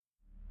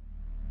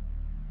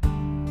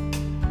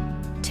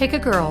Take a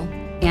girl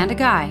and a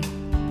guy,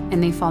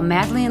 and they fall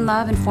madly in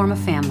love and form a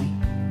family.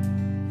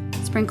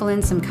 Sprinkle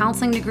in some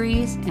counseling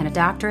degrees and a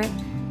doctorate,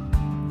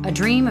 a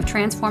dream of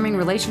transforming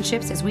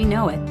relationships as we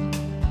know it.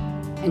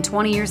 And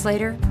 20 years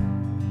later,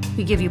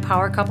 we give you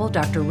power couple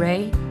Dr.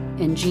 Ray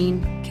and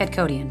Jean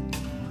Kadkodian.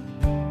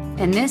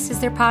 And this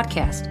is their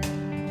podcast,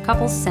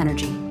 Couples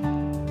Synergy.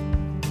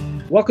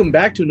 Welcome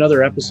back to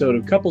another episode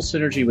of Couples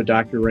Synergy with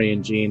Dr. Ray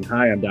and Jean.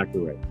 Hi, I'm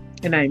Dr. Ray.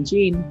 And I'm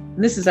Jean.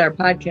 And this is our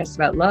podcast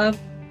about love,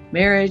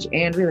 marriage,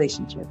 and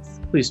relationships.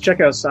 Please check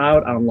us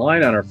out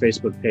online on our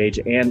Facebook page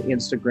and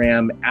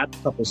Instagram at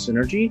Couples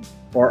Synergy,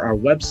 or our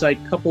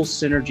website,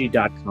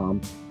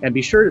 couplessynergy.com. And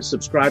be sure to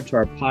subscribe to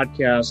our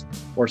podcast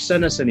or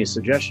send us any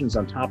suggestions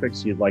on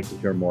topics you'd like to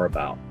hear more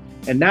about.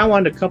 And now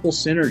on to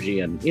Couples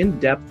Synergy, an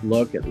in-depth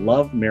look at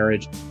love,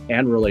 marriage,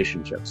 and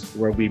relationships,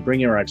 where we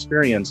bring our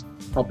experience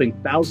helping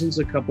thousands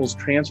of couples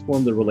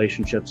transform their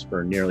relationships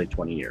for nearly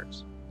 20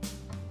 years.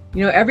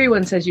 You know,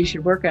 everyone says you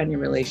should work on your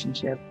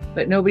relationship,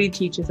 but nobody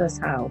teaches us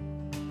how.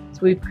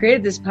 So we've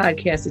created this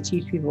podcast to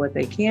teach people what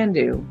they can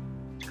do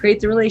to create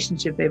the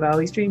relationship they've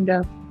always dreamed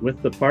of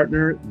with the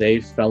partner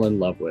they fell in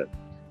love with.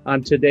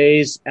 On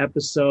today's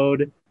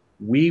episode,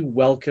 we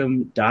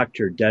welcome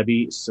Dr.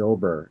 Debbie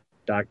Silber.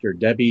 Dr.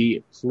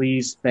 Debbie,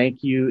 please,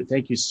 thank you.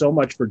 Thank you so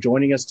much for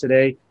joining us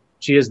today.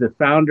 She is the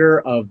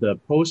founder of the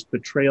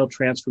Post-Betrayal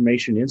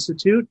Transformation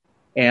Institute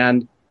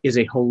and is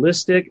a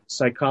holistic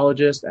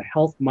psychologist, a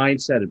health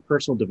mindset and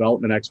personal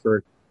development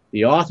expert,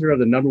 the author of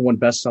the #1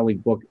 best-selling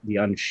book, The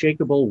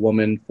Unshakable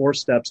Woman, 4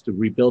 Steps to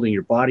Rebuilding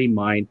Your Body,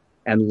 Mind,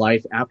 and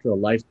Life After a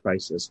Life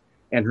Crisis,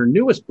 and her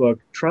newest book,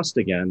 Trust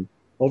Again,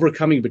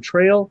 Overcoming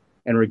Betrayal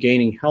and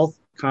Regaining Health,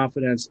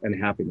 Confidence, and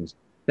Happiness.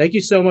 Thank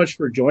you so much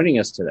for joining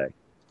us today.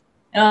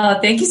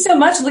 Thank you so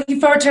much. Looking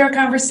forward to our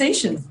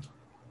conversation.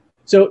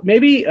 So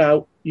maybe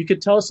you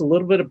could tell us a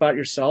little bit about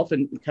yourself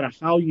and kind of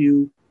how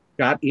you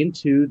got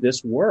into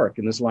this work,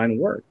 in this line of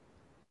work.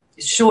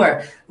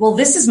 Sure. Well,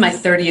 this is my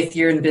 30th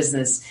year in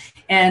business.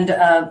 And,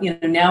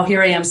 now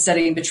here I am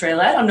studying betrayal.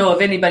 I don't know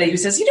of anybody who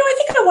says, I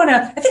think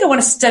I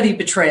want to study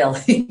betrayal.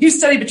 You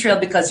study betrayal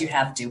because you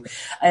have to.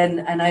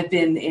 And I've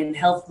been in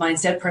health,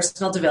 mindset,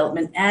 personal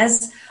development.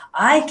 As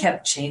I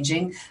kept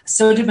changing,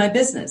 so did my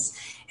business.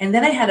 And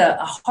then I had a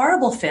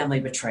horrible family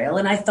betrayal,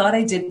 and I thought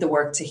I did the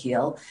work to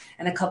heal.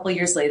 And a couple of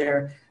years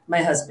later,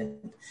 my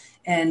husband.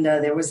 And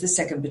there was the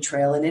second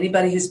betrayal. And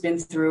anybody who's been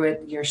through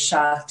it, you're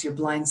shocked, you're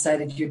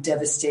blindsided, you're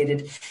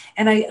devastated.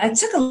 And I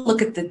took a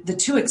look at the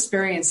two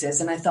experiences,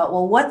 and I thought,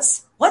 well,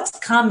 what's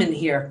common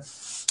here?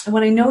 And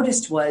what I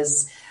noticed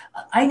was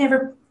I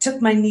never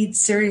took my needs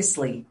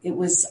seriously. It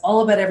was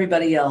all about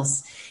everybody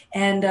else.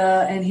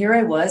 And here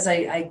I was.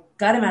 I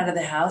got him out of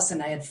the house,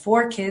 and I had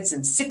 4 kids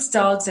and 6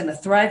 dogs and a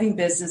thriving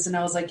business. And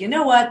I was like, you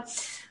know what?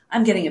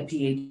 I'm getting a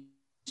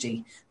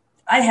PhD.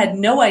 I had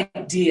no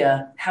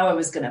idea how I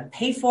was going to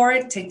pay for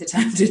it, take the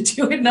time to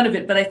do it, none of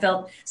it. But I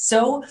felt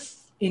so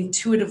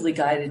intuitively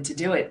guided to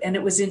do it. And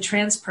it was in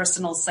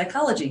transpersonal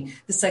psychology,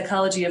 the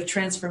psychology of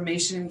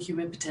transformation and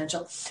human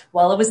potential.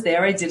 While I was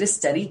there, I did a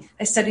study.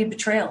 I studied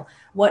betrayal.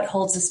 What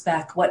holds us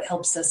back? What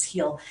helps us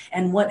heal?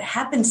 And what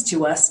happens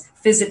to us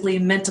physically,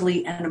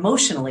 mentally, and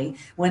emotionally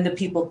when the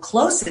people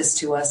closest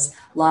to us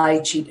lie,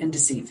 cheat, and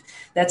deceive.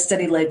 That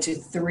study led to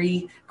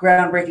 3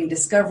 groundbreaking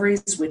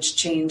discoveries, which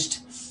changed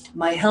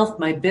my health,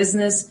 my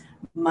business,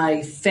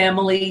 my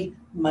family,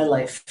 my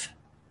life.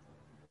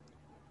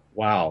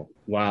 Wow.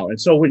 And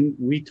so when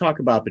we talk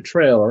about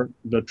betrayal,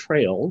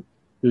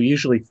 we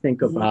usually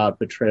think about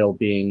betrayal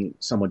being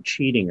someone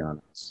cheating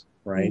on us,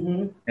 right?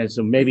 Mm-hmm. And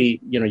so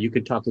maybe, you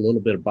could talk a little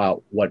bit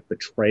about what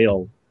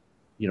betrayal,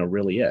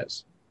 really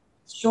is.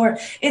 Sure.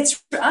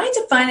 I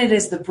define it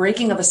as the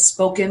breaking of a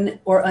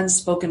spoken or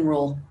unspoken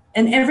rule.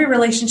 And every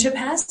relationship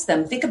has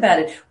them. Think about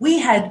it. We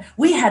had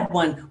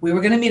one. We were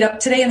going to meet up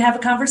today and have a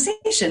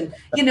conversation,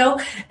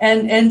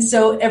 and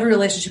so every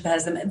relationship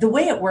has them. The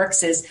way it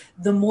works is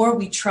the more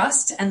we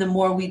trust and the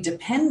more we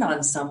depend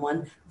on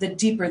someone, the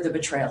deeper the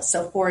betrayal.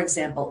 So for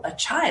example, a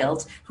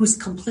child who's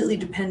completely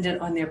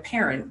dependent on their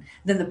parent,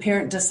 then the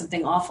parent does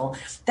something awful.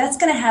 That's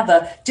going to have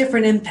a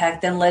different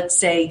impact than, let's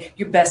say,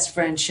 your best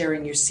friend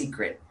sharing your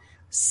secret.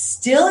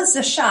 Still is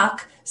a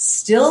shock.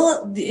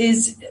 Still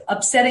is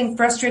upsetting,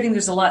 frustrating.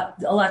 There's a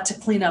lot to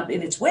clean up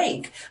in its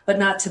wake, but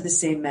not to the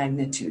same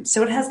magnitude.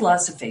 So it has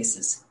lots of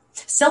faces.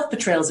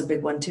 Self-betrayal is a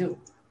big one too.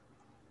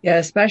 Yeah,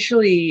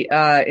 especially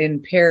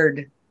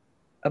in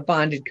a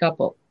bonded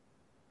couple.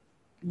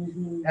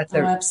 Mm-hmm.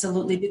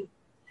 Absolutely.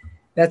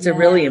 That's a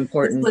really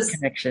important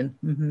connection.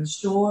 Mm-hmm.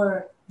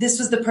 Sure. This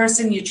was the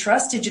person you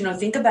trusted.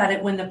 Think about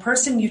it. When the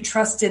person you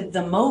trusted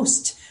the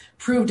most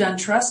proved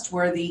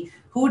untrustworthy,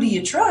 who do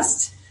you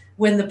trust?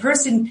 When the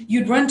person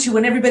you'd run to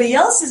when everybody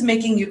else is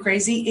making you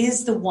crazy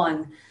is the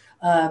one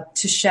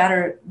to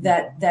shatter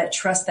that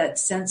trust, that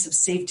sense of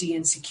safety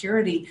and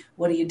security,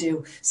 what do you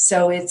do?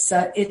 So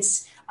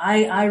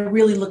I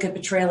really look at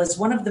betrayal as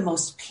one of the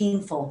most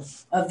painful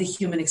of the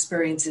human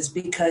experiences,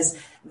 because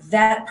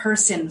that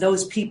person,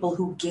 those people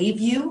who gave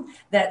you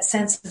that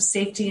sense of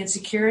safety and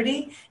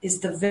security,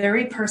 is the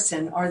very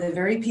person or the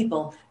very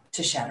people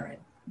to shatter it.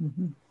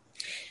 Mm-hmm.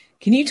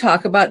 Can you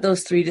talk about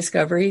those 3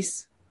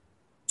 discoveries?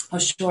 Oh,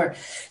 sure.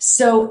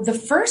 So the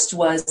first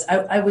was,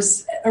 I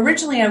was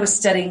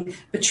studying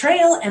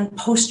betrayal and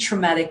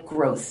post-traumatic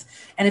growth.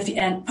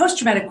 And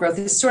post-traumatic growth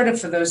is sort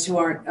of, for those who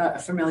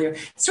aren't familiar,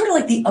 sort of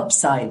like the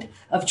upside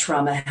of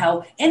trauma,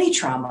 how any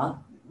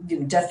trauma,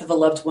 death of a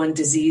loved one,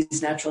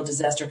 disease, natural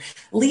disaster,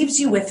 leaves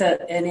you with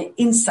an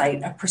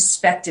insight, a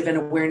perspective, and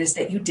awareness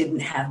that you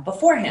didn't have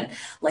beforehand.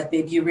 Like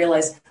maybe you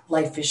realize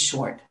life is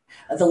short.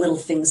 The little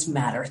things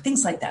matter,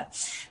 things like that.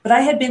 But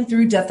I had been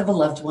through death of a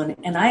loved one,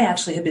 and I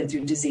actually had been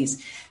through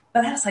disease.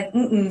 But I was like,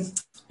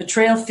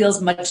 betrayal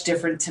feels much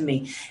different to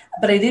me.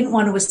 But I didn't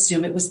want to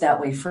assume it was that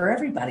way for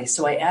everybody.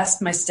 So I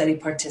asked my study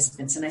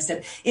participants, and I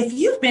said, if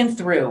you've been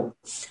through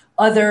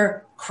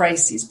other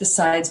crises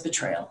besides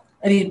betrayal,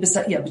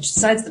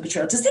 besides the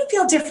betrayal, does it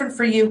feel different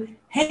for you?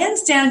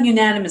 Hands down,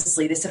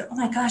 unanimously, they said, oh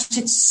my gosh,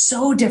 it's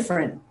so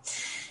different.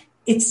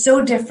 It's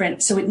so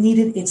different, so it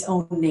needed its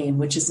own name,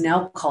 which is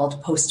now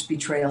called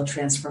post-betrayal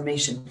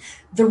transformation.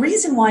 The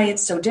reason why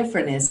it's so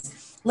different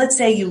is, let's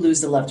say you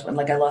lose a loved one,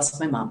 like I lost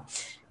my mom.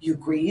 You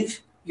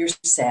grieve, you're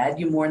sad,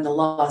 you mourn the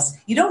loss.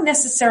 You don't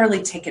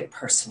necessarily take it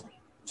personally.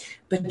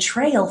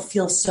 Betrayal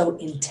feels so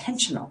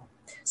intentional,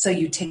 so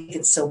you take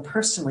it so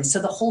personally.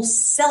 So the whole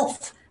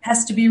self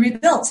has to be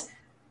rebuilt.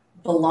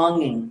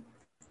 Belonging,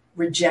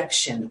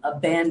 rejection,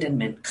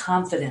 abandonment,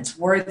 confidence,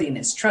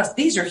 worthiness, trust.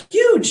 These are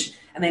huge.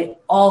 And they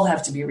all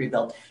have to be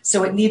rebuilt.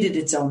 So it needed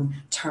its own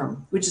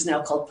term, which is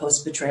now called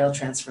post-betrayal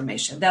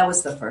transformation. That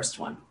was the first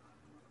one.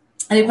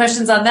 Any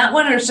questions on that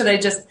one, or should I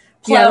just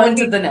plow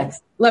into the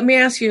next? Let me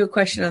ask you a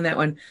question on that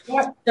one.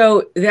 Yeah.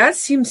 So that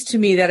seems to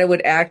me that it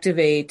would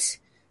activate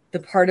the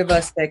part of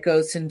us that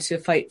goes into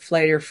fight,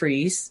 flight, or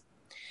freeze,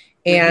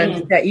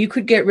 and that you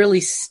could get really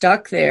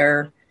stuck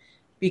there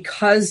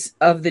because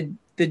of the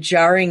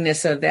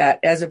jarringness of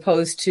that, as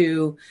opposed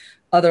to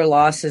other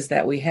losses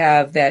that we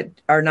have that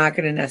are not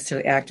going to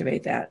necessarily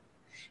activate that.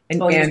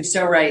 You're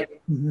so right.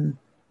 Mm-hmm.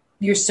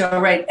 You're so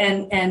right.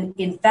 And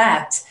in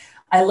fact,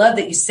 I love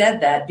that you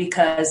said that,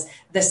 because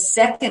the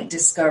second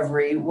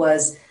discovery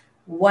was,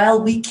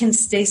 while we can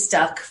stay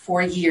stuck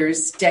for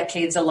years,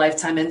 decades, a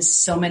lifetime, and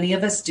so many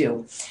of us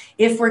do,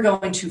 if we're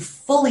going to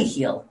fully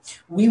heal,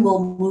 we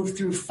will move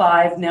through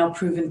 5 now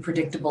proven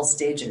predictable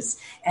stages.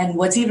 And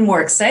what's even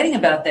more exciting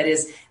about that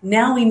is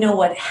now we know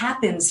what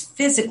happens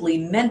physically,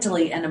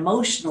 mentally, and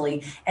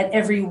emotionally at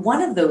every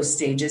one of those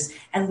stages,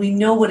 and we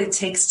know what it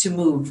takes to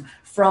move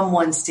from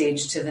one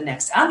stage to the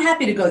next. I'm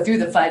happy to go through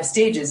the 5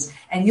 stages,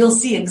 and you'll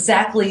see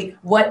exactly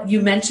what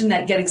you mentioned,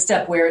 that getting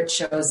stuck, where it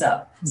shows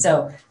up.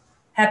 So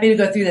happy to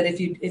go through that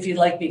if you'd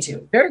like me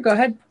to. Sure, go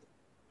ahead.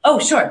 Oh,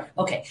 sure.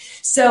 Okay.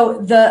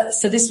 So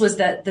this was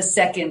the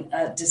second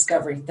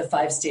discovery, the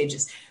 5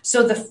 stages.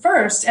 So the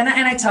first, and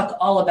I talk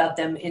all about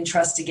them in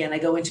Trust Again. I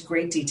go into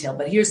great detail,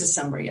 but here's a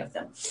summary of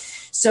them.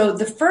 So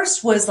the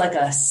first was like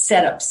a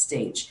setup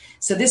stage.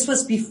 So this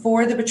was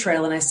before the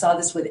betrayal, and I saw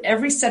this with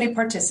every study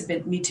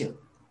participant, me too.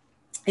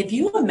 If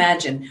you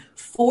imagine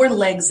 4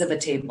 legs of a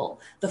table,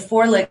 the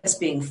 4 legs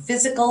being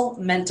physical,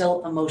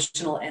 mental,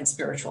 emotional, and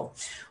spiritual,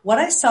 what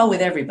I saw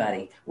with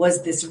everybody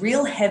was this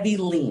real heavy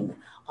lean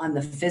on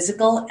the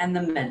physical and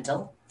the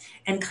mental,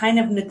 and kind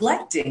of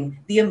neglecting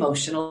the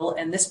emotional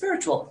and the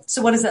spiritual.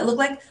 So what does that look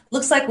like?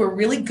 Looks like we're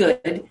really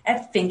good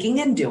at thinking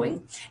and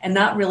doing, and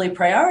not really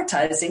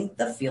prioritizing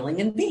the feeling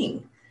and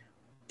being.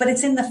 But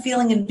it's in the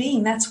feeling and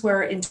being, that's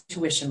where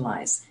intuition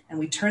lies. And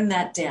we turn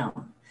that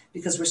down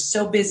because we're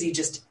so busy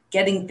just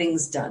getting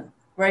things done,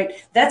 right?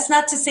 That's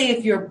not to say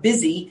if you're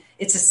busy,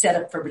 it's a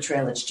setup for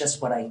betrayal. It's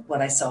just what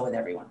I saw with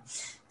everyone.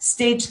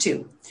 Stage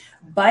 2,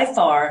 by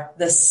far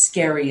the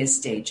scariest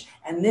stage.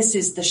 And this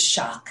is the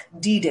shock,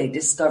 D-Day,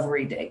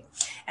 Discovery Day.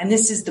 And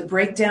this is the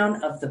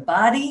breakdown of the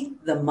body,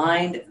 the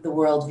mind, the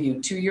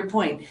worldview. To your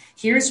point,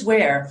 here's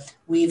where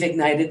we've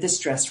ignited the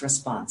stress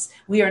response.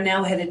 We are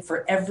now headed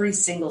for every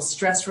single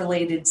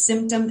stress-related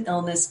symptom,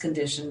 illness,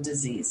 condition,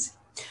 disease.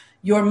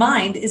 Your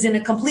mind is in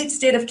a complete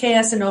state of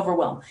chaos and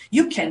overwhelm.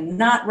 You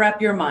cannot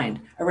wrap your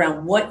mind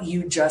around what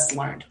you just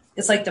learned.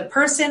 It's like the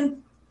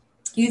person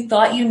you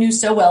thought you knew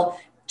so well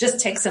just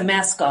takes a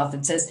mask off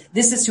and says,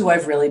 this is who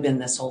I've really been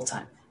this whole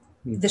time.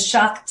 The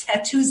shock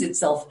tattoos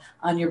itself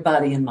on your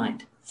body and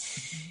mind.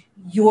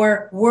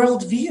 Your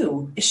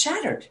worldview is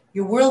shattered.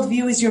 Your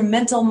worldview is your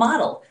mental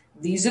model.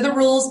 These are the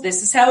rules.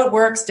 This is how it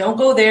works. Don't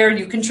go there.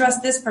 You can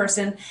trust this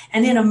person.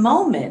 And in a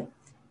moment,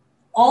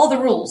 all the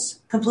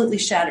rules completely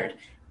shattered.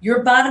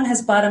 Your bottom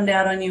has bottomed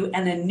out on you,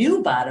 and a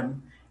new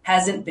bottom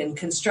hasn't been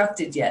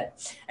constructed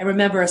yet. I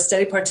remember a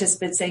study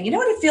participant saying, you know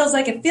what it feels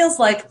like? It feels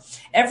like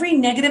every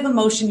negative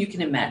emotion you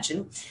can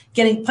imagine,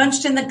 getting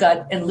punched in the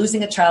gut and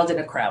losing a child in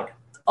a crowd,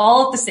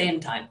 all at the same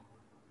time.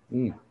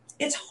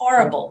 It's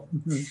horrible.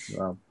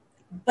 Wow.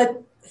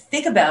 But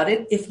think about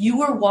it. If you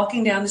were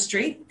walking down the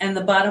street and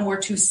the bottom were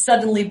to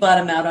suddenly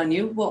bottom out on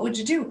you, what would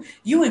you do?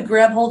 You would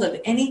grab hold of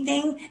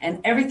anything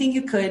and everything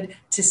you could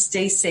to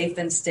stay safe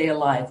and stay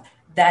alive.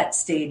 That's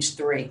stage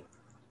 3.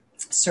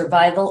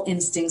 Survival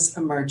instincts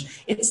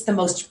emerge. It's the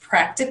most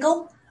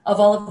practical of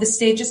all of the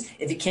stages.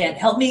 If you can't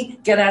help me,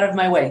 get out of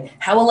my way.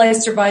 How will I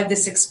survive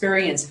this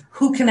experience?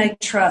 Who can I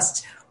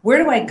trust?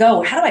 Where do I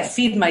go? How do I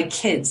feed my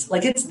kids?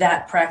 Like, it's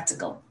that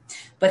practical.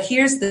 But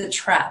here's the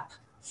trap.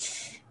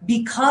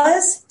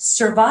 Because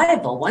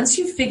survival, once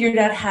you've figured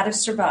out how to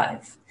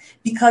survive,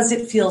 because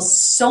it feels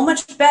so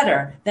much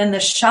better than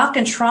the shock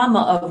and trauma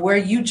of where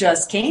you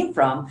just came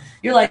from,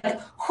 you're like,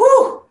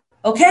 whew,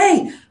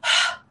 okay,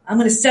 I'm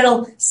going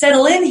to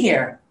settle in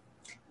here.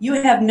 You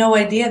have no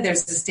idea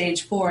there's the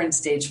stage 4 and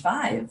stage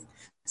 5.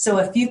 So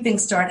a few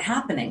things start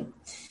happening.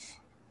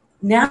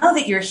 Now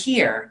that you're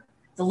here,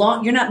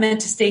 you're not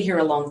meant to stay here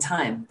a long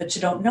time, but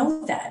you don't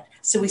know that.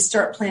 So we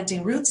start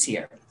planting roots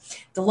here.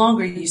 The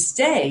longer you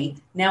stay,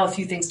 now a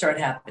few things start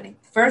happening.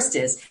 First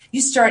is you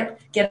start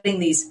getting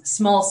these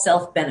small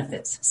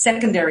self-benefits,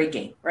 secondary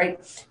gain, right?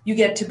 You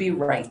get to be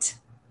right.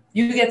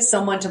 You get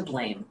someone to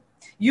blame.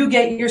 You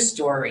get your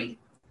story.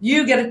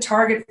 You get a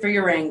target for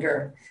your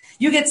anger.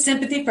 You get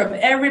sympathy from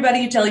everybody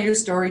you tell your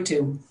story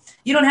to.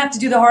 You don't have to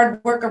do the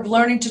hard work of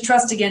learning to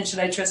trust again. Should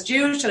I trust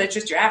you? Should I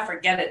trust you?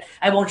 Forget it.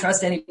 I won't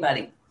trust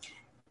anybody.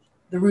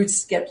 The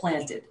roots get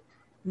planted.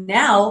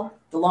 Now,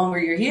 the longer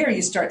you're here,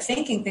 you start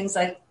thinking things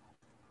like,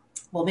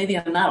 well, maybe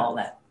I'm not all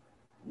that.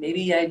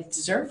 Maybe I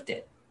deserved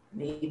it.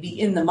 Maybe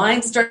in the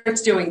mind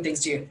starts doing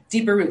things to you,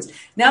 deeper roots.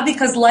 Now,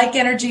 because like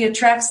energy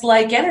attracts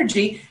like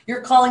energy,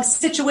 you're calling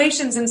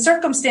situations and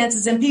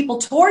circumstances and people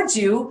towards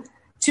you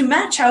to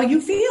match how you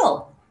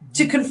feel,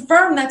 to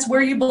confirm that's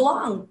where you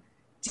belong.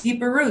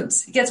 Deeper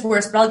roots. It gets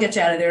worse, but I'll get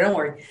you out of there. Don't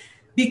worry.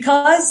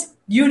 Because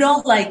you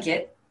don't like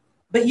it,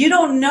 but you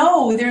don't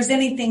know there's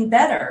anything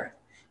better.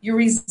 You're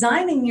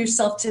resigning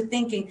yourself to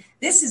thinking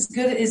this is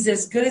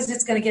as good as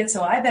it's going to get.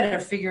 So I better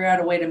figure out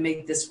a way to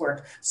make this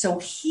work.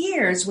 So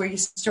here's where you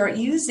start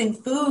using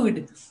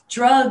food,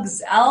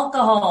 drugs,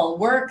 alcohol,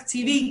 work,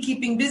 TV,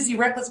 keeping busy,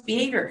 reckless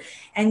behavior.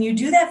 And you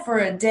do that for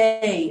a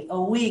day, a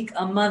week,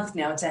 a month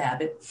now to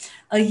habit,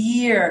 a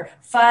year,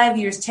 5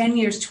 years, 10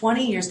 years,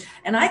 20 years.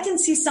 And I can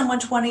see someone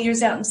 20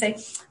 years out and say,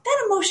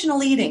 that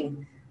emotional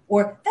eating,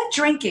 or that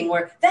drinking,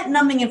 or that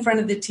numbing in front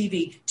of the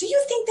TV, do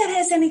you think that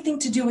has anything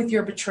to do with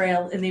your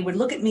betrayal? And they would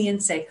look at me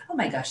and say, oh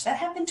my gosh, that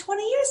happened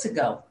 20 years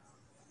ago.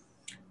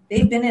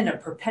 They've been in a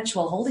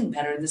perpetual holding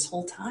pattern this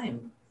whole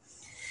time.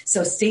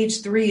 So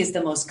stage 3 is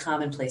the most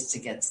common place to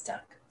get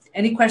stuck.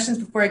 Any questions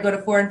before I go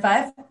to 4 and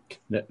 5?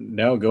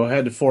 No, go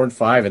ahead to 4 and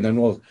 5, and then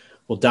we'll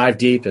dive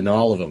deep into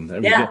all of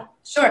them. Yeah,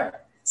 sure.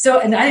 So,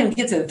 and I didn't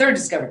get to the third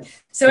discovery.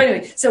 So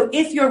anyway, so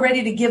if you're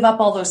ready to give up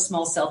all those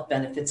small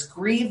self-benefits,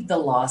 grieve the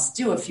loss,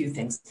 do a few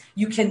things,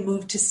 you can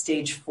move to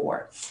stage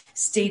 4.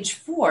 Stage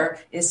 4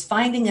 is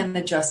finding and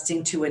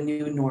adjusting to a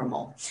new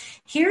normal.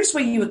 Here's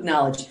where you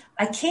acknowledge,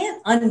 I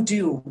can't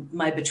undo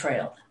my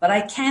betrayal, but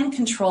I can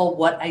control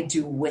what I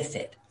do with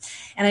it.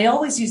 And I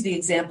always use the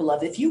example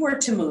of if you were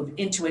to move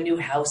into a new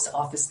house,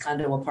 office,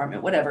 condo,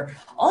 apartment, whatever,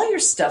 all your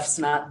stuff's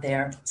not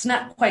there. It's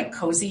not quite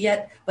cozy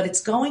yet, but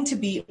it's going to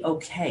be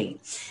okay.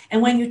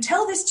 And when you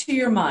tell this to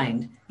your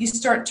mind, you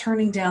start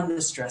turning down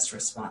the stress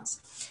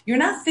response. You're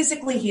not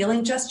physically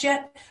healing just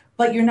yet,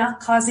 but you're not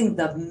causing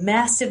the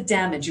massive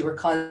damage you were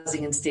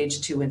causing in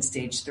stage 2 and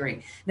stage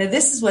 3. Now,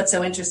 this is what's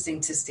so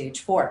interesting to stage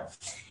 4.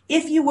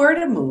 If you were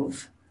to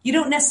move, you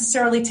don't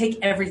necessarily take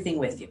everything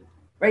with you.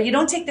 Right? You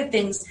don't take the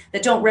things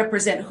that don't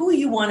represent who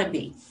you want to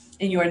be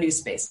in your new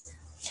space.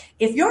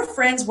 If your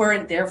friends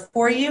weren't there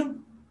for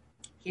you,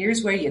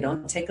 here's where you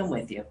don't take them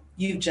with you.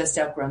 You've just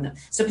outgrown them.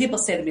 So people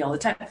say to me all the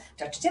time,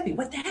 Dr. Debbie,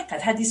 what the heck?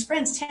 I've had these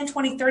friends 10,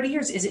 20, 30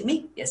 years. Is it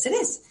me? Yes, it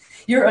is.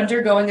 You're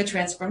undergoing a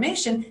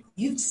transformation.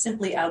 You've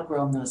simply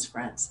outgrown those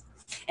friends.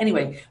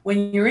 Anyway,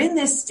 when you're in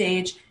this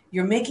stage,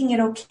 you're making it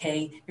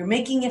okay. You're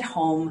making it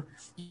home.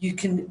 You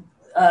can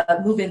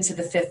move into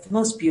the 5th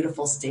most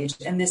beautiful stage.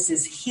 And this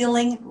is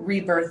healing,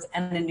 rebirth,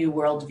 and a new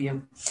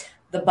worldview.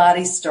 The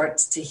body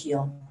starts to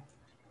heal.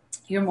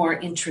 You're more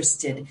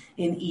interested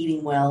in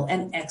eating well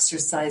and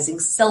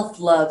exercising,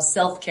 self-love,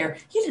 self-care.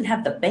 You didn't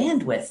have the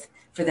bandwidth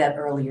for that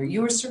earlier.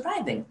 You were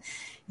surviving.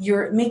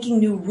 You're making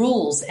new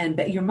rules, and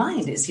your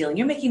mind is healing.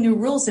 You're making new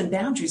rules and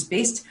boundaries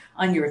based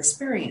on your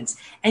experience.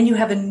 And you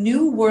have a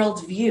new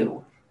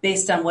worldview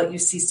based on what you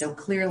see so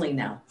clearly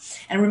now.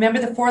 And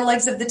remember the 4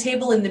 legs of the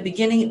table? In the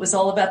beginning, it was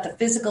all about the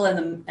physical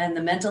and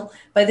the mental.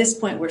 By this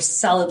point, we're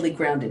solidly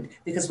grounded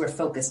because we're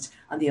focused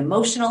on the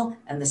emotional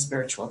and the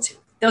spiritual too.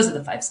 Those are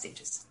the 5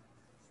 stages.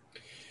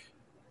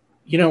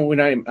 You know, when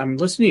I'm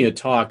listening to you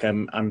talk,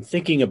 I'm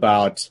thinking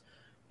about,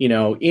 you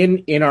know,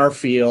 in our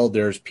field,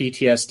 there's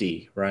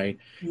PTSD, right?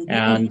 Mm-hmm,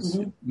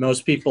 and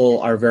most people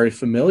are very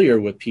familiar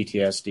with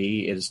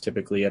PTSD. It is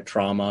typically a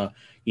trauma,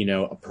 you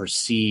know, a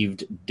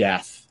perceived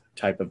death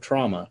type of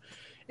trauma.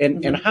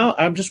 And how,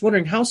 I'm just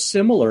wondering, how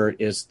similar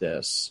is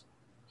this,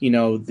 you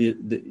know,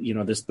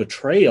 this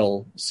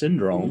betrayal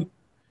syndrome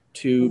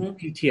to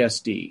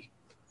PTSD.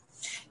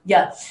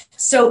 Yeah.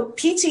 So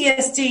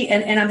PTSD,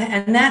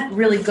 and that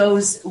really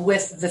goes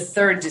with the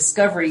third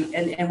discovery.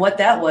 And what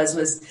that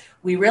was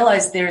we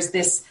realized there's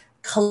this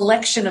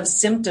collection of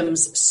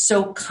symptoms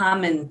so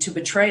common to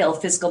betrayal,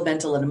 physical,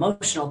 mental, and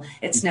emotional.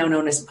 It's now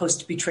known as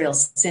post-betrayal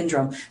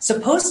syndrome. So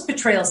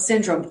post-betrayal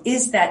syndrome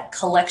is that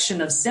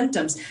collection of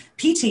symptoms.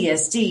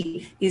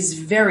 PTSD is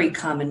very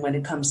common when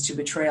it comes to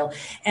betrayal.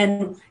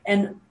 And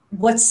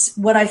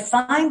what I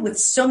find with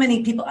so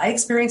many people, I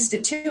experienced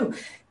it too.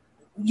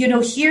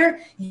 Here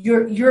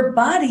your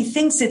body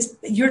thinks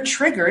you're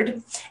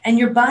triggered, and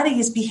your body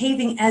is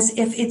behaving as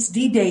if it's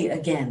D-Day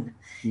again.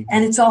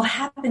 And it's all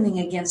happening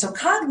again. So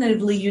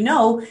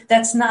cognitively,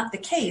 that's not the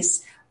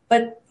case,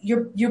 but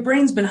your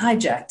brain's been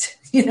hijacked,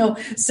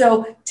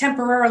 so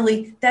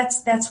temporarily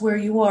that's where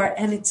you are.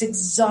 And it's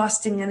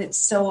exhausting and it's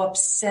so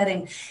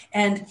upsetting.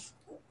 And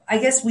I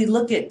guess we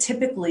look at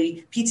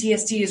typically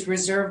PTSD is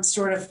reserved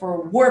sort of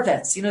for war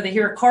vets. They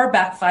hear a car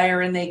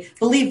backfire and they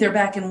believe they're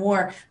back in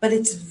war, but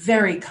it's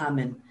very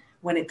common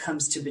when it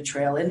comes to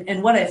betrayal.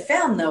 And what I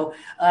found, though,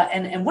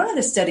 and one of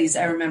the studies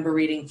I remember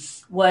reading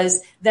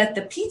was that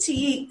the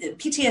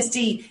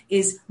PTSD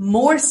is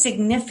more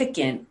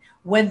significant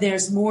when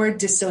there's more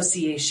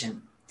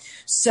dissociation.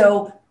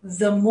 So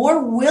the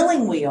more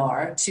willing we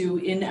are to,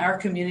 in our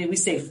community, we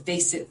say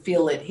face it,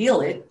 feel it,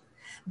 heal it,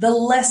 the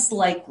less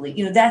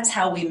likely, that's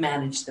how we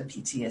manage the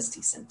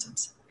PTSD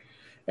symptoms.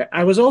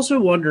 I was also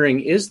wondering,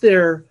 is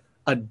there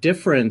a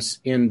difference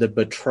in the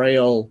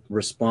betrayal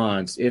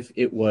response if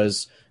it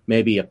was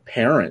maybe a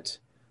parent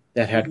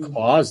that had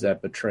caused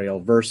that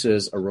betrayal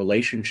versus a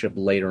relationship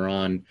later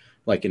on,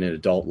 like in an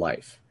adult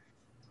life?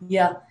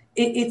 Yeah,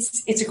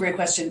 it's a great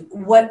question.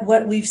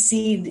 What we've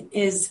seen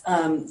is,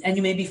 and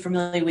you may be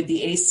familiar with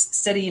the ACE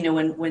study,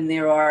 when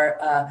there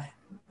are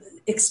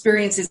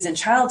experiences in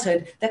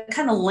childhood that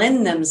kind of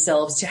lend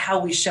themselves to how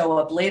we show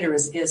up later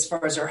as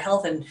far as our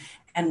health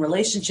and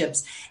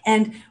relationships.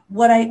 And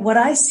what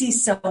I see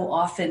so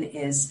often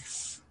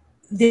is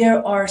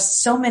there are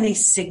so many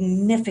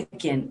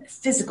significant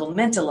physical,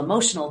 mental,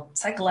 emotional,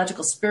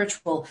 psychological,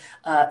 spiritual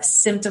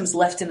symptoms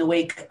left in the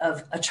wake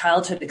of a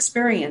childhood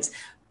experience.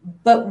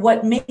 But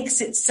what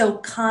makes it so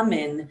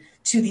common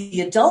to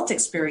the adult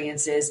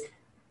experiences,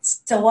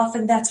 so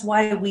often that's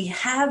why we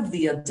have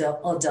the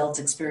adult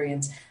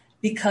experience,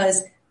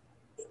 because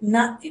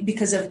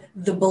of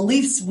the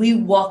beliefs we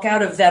walk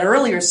out of that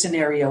earlier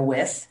scenario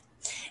with.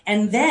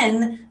 And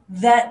then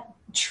that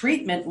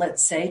treatment,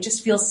 let's say,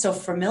 just feels so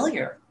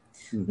familiar.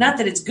 Not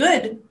that it's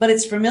good, but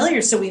it's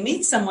familiar. So we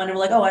meet someone and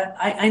we're like, oh,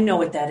 I know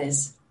what that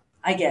is.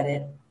 I get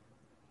it.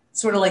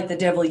 Sort of like the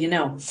devil,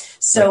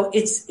 So right.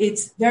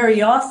 It's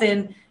very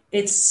often,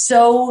 it's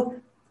so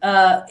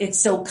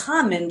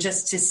common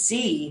just to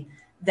see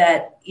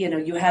that,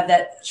 you have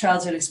that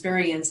childhood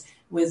experience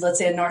with, let's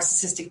say, a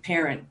narcissistic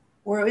parent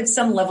or it's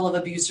some level of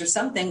abuse or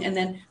something. And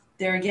then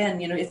there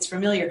again, it's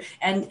familiar.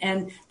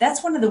 And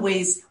that's one of the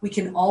ways we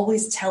can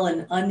always tell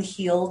an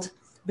unhealed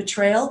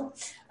betrayal.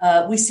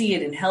 We see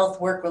it in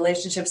health, work,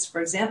 relationships.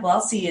 For example,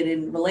 I'll see it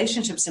in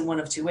relationships in one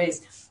of two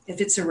ways.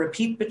 If it's a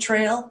repeat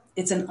betrayal,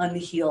 it's an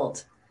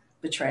unhealed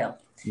betrayal.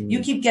 You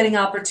keep getting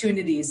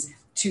opportunities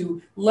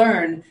to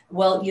learn,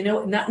 well,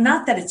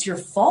 not that it's your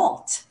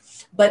fault,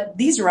 but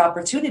these are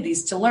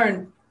opportunities to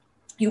learn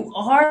you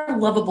are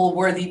lovable,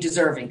 worthy,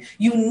 deserving.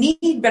 You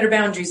need better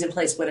boundaries in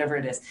place, whatever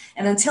it is.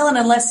 And until and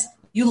unless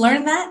you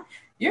learn that,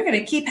 you're going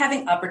to keep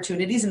having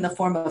opportunities in the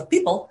form of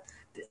people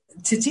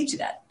to teach you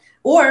that.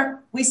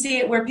 Or we see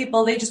it where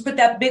people, they just put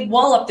that big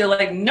wall up. They're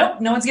like,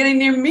 nope, no one's getting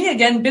near me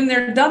again. Been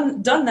there,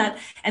 done that.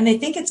 And they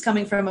think it's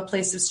coming from a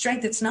place of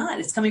strength. It's not.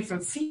 It's coming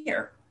from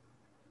fear.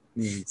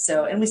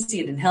 So, and we see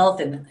it in health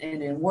and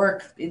in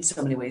work in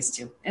so many ways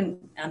too.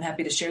 And I'm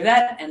happy to share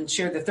that and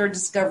share the third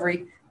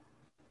discovery,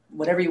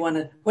 whatever you want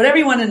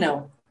to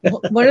know.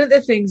 One of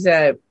the things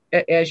that,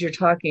 as you're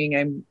talking,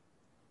 I'm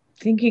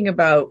thinking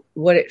about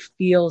what it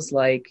feels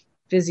like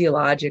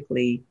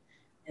physiologically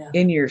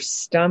in your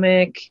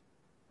stomach,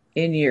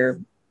 in your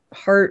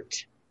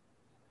heart,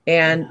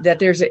 and that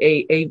there's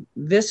a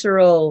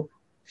visceral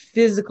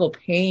physical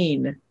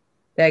pain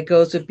that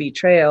goes with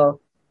betrayal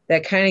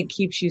that kind of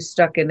keeps you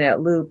stuck in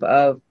that loop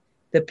of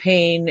the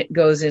pain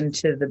goes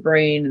into the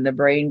brain and the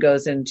brain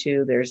goes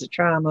into there's a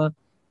trauma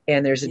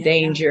and there's a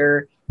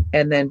danger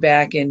and then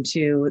back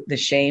into the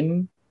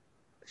shame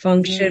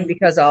function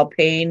because all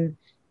pain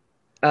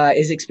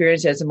is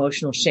experienced as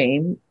emotional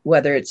shame,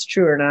 whether it's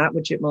true or not,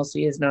 which it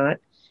mostly is not.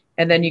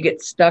 And then you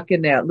get stuck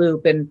in that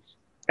loop. And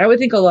I would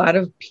think a lot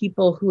of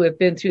people who have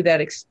been through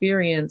that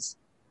experience,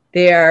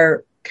 they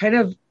are kind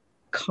of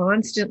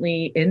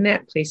constantly in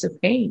that place of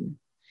pain.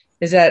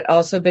 Has that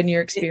also been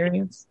your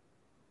experience?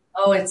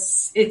 Oh,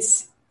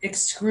 it's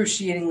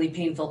excruciatingly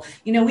painful.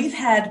 We've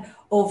had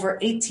over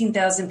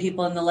 18,000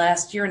 people in the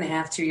last year and a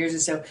half, 2 years or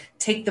so,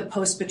 take the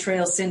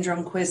post-betrayal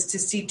syndrome quiz to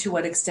see to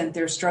what extent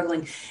they're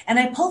struggling. And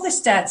I pull the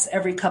stats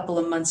every couple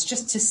of months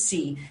just to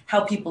see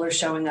how people are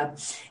showing up.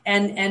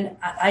 And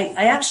I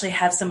actually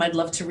have some I'd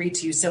love to read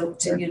to you. So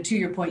to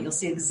your point, you'll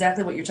see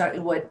exactly what you're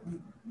talking, what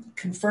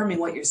confirming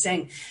what you're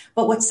saying.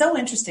 But what's so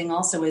interesting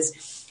also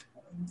is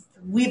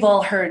we've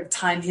all heard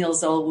time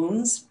heals all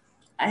wounds.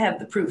 I have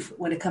the proof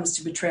when it comes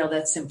to betrayal.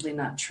 That's simply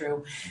not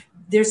true.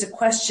 There's a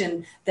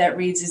question that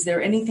reads, is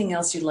there anything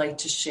else you'd like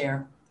to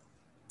share?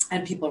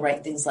 And people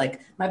write things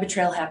like, my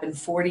betrayal happened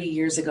 40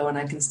 years ago and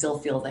I can still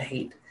feel the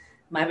hate.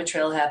 My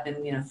betrayal happened,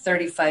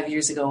 35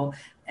 years ago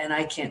and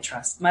I can't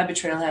trust. My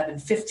betrayal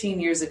happened 15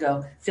 years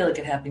ago. I feel like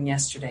it happened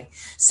yesterday.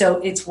 So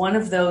it's one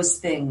of those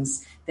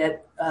things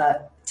that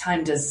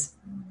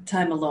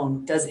time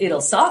alone does.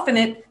 It'll soften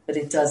it, but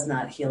it does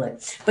not heal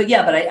it. But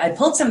I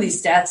pulled some of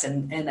these stats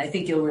and I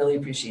think you'll really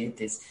appreciate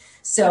this.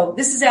 So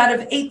this is out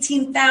of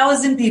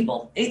 18,000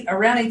 people,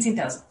 around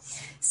 18,000.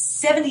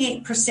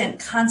 78%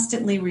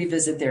 constantly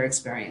revisit their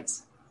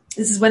experience.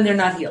 This is when they're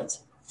not healed.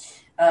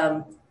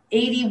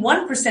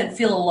 81%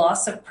 feel a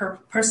loss of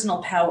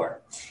personal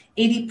power.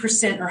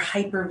 80% are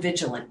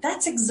hypervigilant.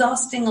 That's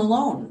exhausting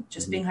alone,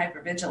 just being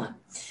hypervigilant.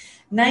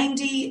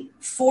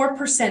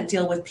 94%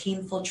 deal with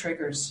painful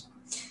triggers.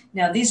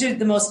 Now, these are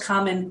the most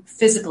common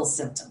physical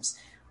symptoms.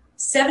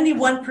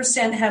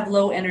 71% have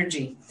low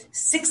energy.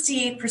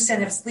 68%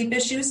 have sleep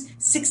issues.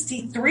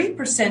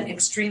 63%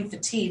 extreme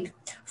fatigue.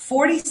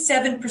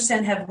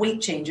 47% have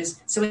weight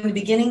changes. So in the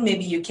beginning,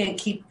 maybe you can't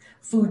keep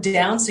food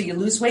down, so you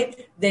lose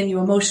weight. Then you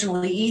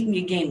emotionally eat and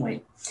you gain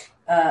weight.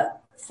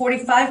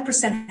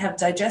 45% have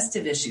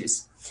digestive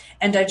issues.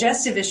 And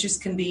digestive issues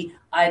can be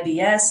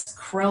IBS,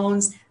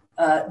 Crohn's,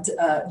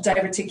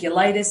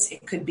 diverticulitis.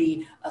 It could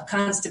be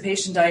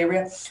constipation,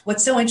 diarrhea.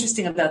 What's so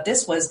interesting about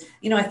this was,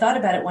 I thought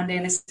about it one day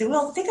and I said,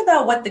 well, think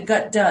about what the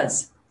gut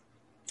does.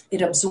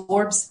 It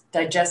absorbs,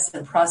 digests,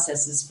 and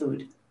processes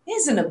food.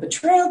 Isn't a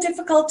betrayal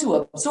difficult to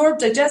absorb,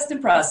 digest,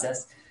 and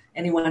process?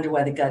 And you wonder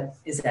why the gut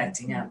is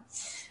acting out.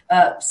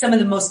 Some of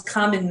the most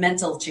common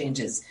mental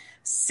changes.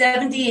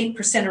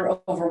 78%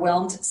 are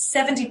overwhelmed,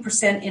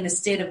 70% in a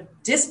state of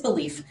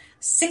disbelief,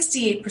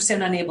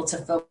 68% unable to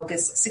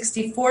focus,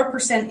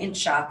 64% in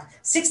shock,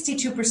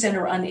 62%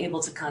 are unable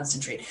to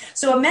concentrate.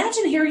 So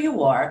imagine here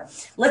you are,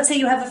 let's say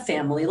you have a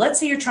family, let's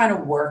say you're trying to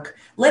work,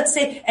 let's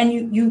say,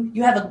 and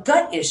you have a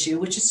gut issue,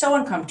 which is so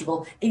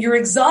uncomfortable, and you're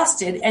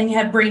exhausted and you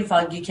have brain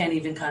fog, you can't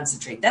even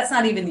concentrate. That's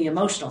not even the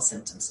emotional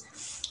symptoms.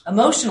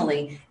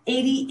 Emotionally,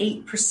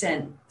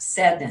 88%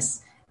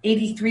 sadness,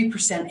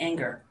 83%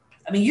 anger.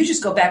 I mean, you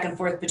just go back and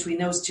forth between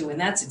those two, and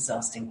that's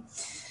exhausting.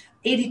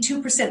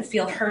 82%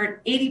 feel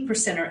hurt,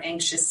 80% are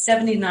anxious,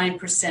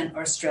 79%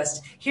 are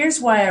stressed. Here's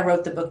why I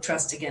wrote the book,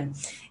 Trust Again.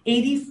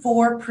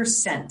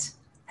 84%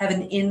 have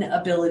an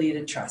inability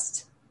to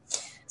trust.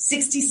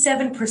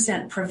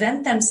 67%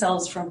 prevent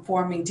themselves from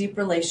forming deep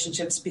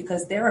relationships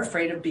because they're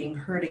afraid of being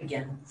hurt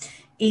again.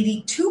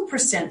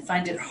 82%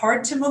 find it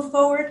hard to move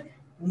forward.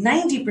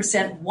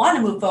 90% want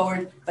to move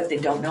forward, but they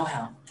don't know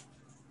how.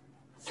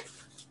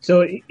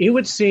 So it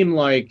would seem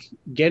like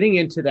getting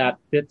into that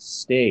fifth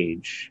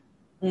stage,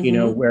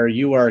 where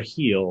you are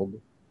healed,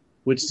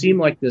 would seem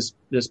like this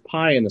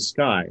pie in the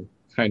sky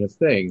kind of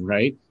thing,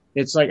 right?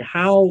 It's like,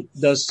 how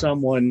does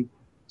someone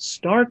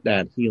start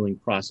that healing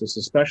process,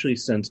 especially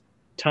since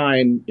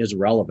time is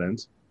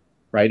relevant,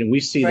 right? And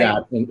we see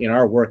that in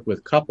our work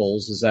with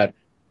couples is that,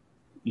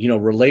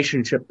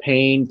 relationship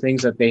pain,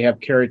 things that they have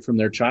carried from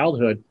their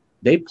childhood,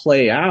 they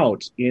play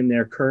out in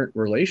their current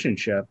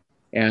relationship.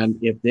 And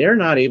if they're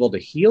not able to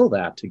heal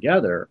that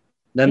together,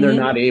 then they're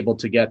not able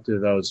to get to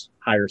those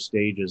higher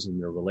stages in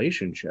their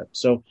relationship.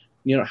 So,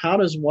 how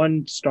does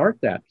one start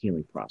that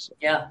healing process?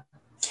 Yeah,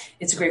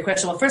 it's a great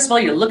question. Well, first of all,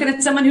 you're looking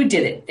at someone who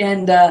did it,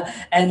 and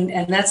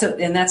that's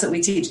what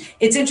we teach.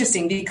 It's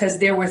interesting because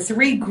there were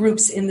 3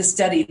 groups in the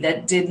study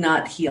that did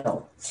not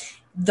heal.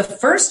 The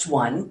first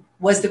one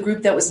was the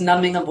group that was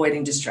numbing,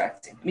 avoiding,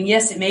 distracting. I mean,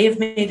 yes, it may have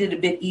made it a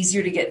bit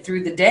easier to get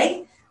through the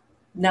day.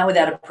 Not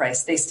without a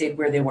price. They stayed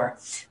where they were.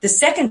 The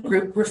second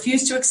group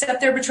refused to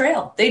accept their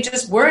betrayal. They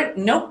just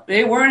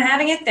they weren't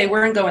having it. They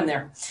weren't going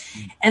there.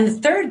 And the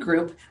third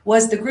group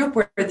was the group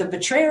where the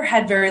betrayer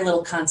had very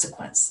little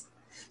consequence.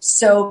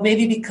 So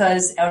maybe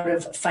because out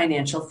of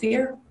financial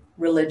fear,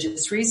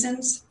 religious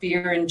reasons,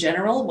 fear in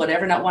general,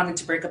 whatever, not wanting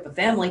to break up a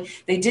family,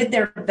 they did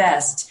their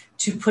best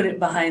to put it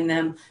behind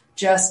them,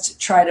 just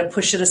try to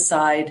push it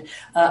aside.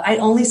 I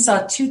only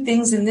saw 2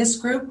 things in this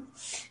group.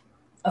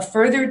 A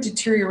further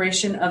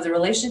deterioration of the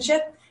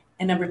relationship.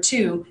 And number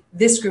 2,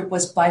 this group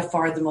was by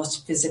far the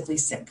most physically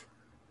sick.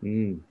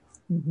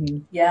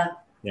 Yeah.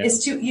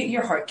 It's too,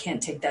 your heart can't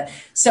take that.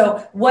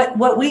 So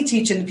what we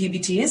teach in the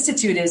PBT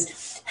Institute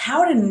is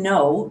how to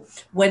know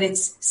when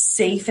it's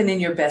safe and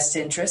in your best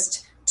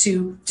interest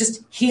to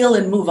just heal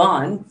and move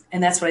on.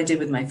 And that's what I did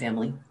with my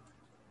family.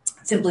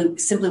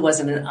 Simply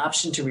wasn't an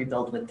option to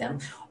rebuild with them.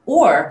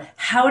 Or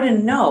how to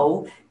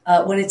know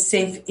when it's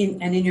safe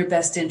and in your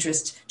best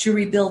interest to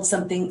rebuild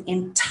something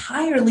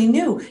entirely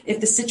new.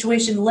 If the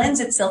situation lends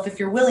itself, if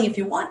you're willing, if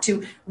you want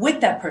to, with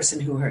that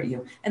person who hurt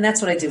you. And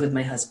that's what I did with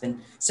my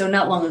husband. So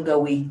not long ago,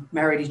 we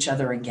married each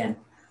other again.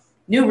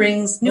 New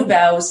rings, new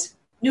vows,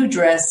 new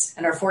dress,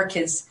 and our 4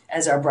 kids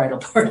as our bridal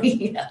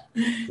party. Wow.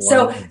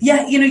 So,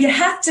 you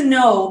have to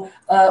know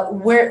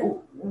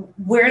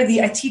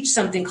I teach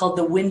something called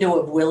the window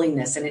of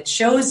willingness, and it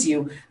shows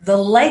you the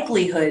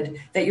likelihood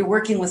that you're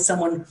working with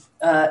someone,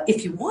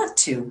 if you want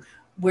to,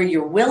 where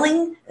you're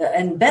willing,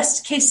 and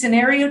best case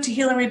scenario, to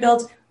heal and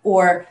rebuild,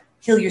 or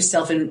heal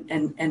yourself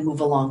and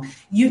move along.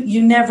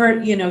 You never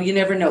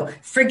know.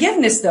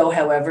 Forgiveness, though,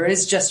 however,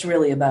 is just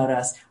really about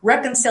us.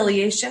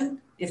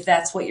 Reconciliation, if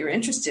that's what you're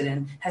interested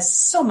in, has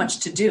so much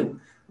to do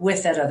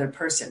with that other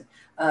person.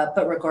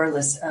 But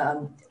regardless,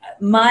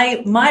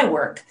 my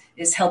work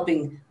is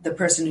helping the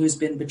person who's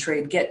been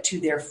betrayed get to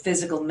their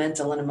physical,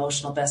 mental, and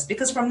emotional best,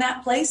 because from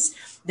that place,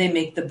 they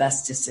make the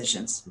best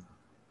decisions.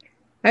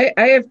 I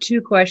have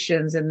two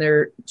questions, and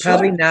they're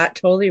probably not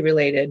totally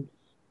related,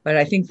 but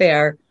I think they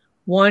are.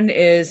 One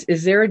is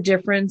there a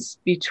difference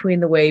between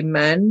the way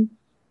men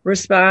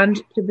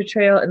respond to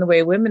betrayal and the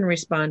way women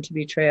respond to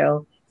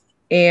betrayal?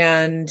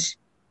 And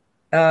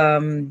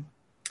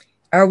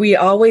are we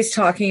always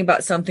talking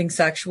about something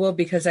sexual?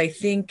 Because I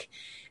think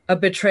a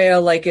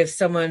betrayal, like if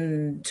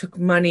someone took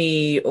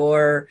money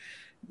or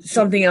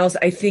something else,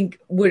 I think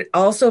would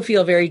also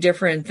feel very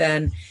different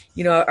than,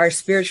 our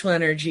spiritual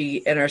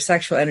energy and our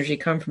sexual energy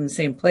come from the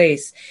same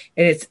place.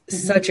 And it's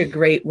such a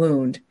great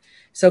wound.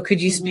 So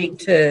could you speak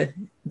to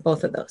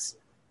both of those?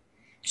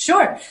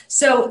 Sure.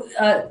 So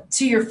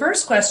to your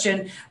first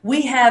question,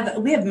 we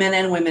have men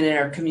and women in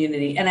our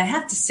community. And I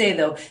have to say,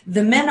 though,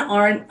 the men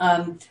aren't,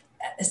 and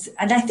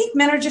I think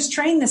men are just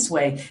trained this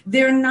way.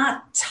 They're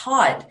not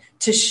taught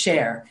to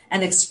share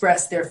and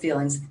express their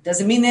feelings.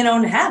 Doesn't mean they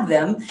don't have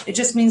them. It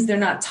just means they're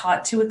not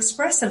taught to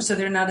express them, so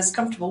they're not as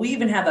comfortable. We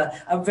even have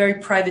a very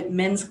private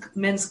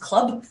men's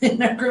club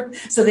in our group,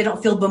 so they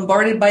don't feel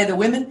bombarded by the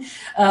women.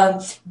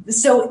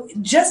 So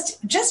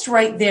just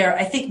right there,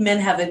 I think men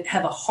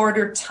have a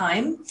harder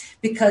time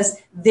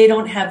because they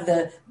don't have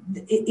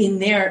in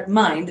their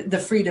mind, the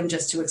freedom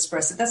just to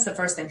express it. That's the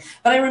first thing.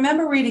 But I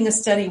remember reading a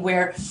study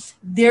where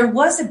there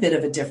was a bit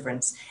of a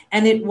difference,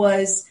 and it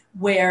was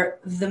where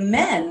the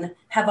men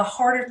have a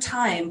harder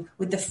time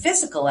with the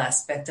physical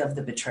aspect of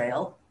the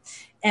betrayal,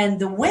 and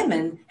the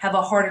women have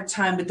a harder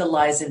time with the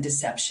lies and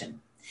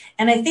deception.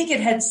 And I think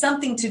it had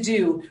something to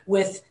do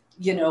with,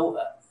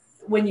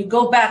 when you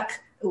go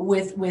back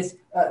with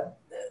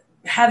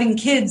having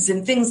kids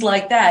and things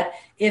like that,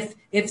 if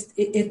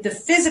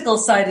the physical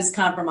side is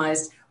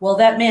compromised, well,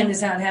 that man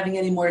is not having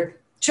any more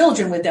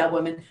children with that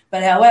woman.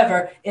 But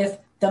however, if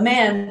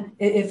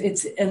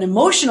it's an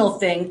emotional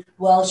thing,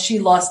 well, she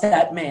lost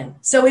that man.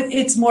 So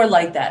it's more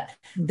like that.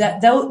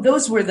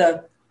 Those were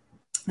the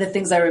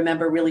things I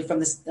remember really from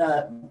this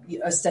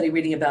a study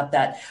reading about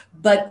that.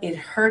 But it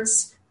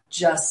hurts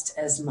just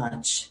as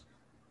much.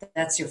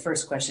 That's your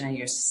first question. And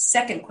your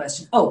second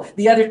question,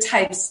 the other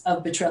types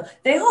of betrayal,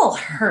 they all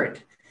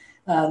hurt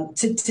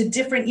to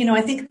different,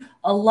 I think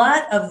a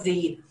lot of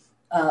the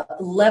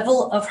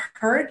level of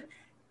hurt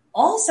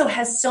also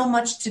has so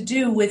much to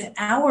do with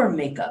our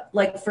makeup.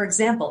 Like, for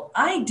example,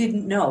 I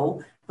didn't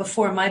know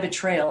before my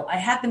betrayal, I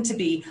happened to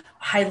be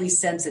a highly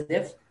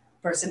sensitive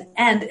person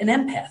and an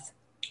empath.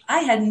 I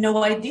had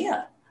no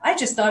idea. I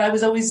just thought I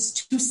was always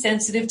too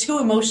sensitive, too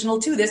emotional,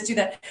 too this, too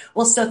that.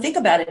 Well, so think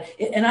about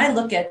it. And I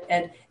look at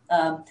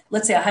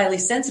let's say a highly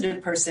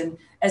sensitive person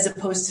as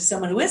opposed to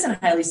someone who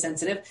isn't highly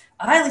sensitive.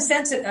 A highly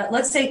sensitive,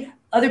 let's say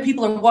other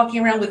people are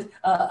walking around with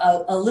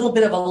a little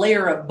bit of a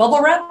layer of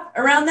bubble wrap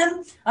around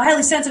them. A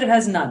highly sensitive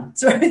has none.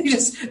 So it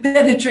just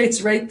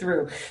penetrates right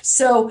through.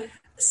 So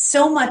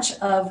much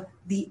of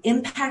the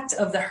impact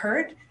of the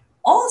hurt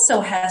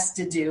also has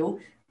to do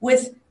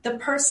with the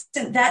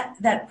person,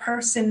 that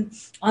person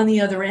on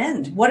the other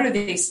end. What are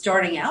they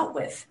starting out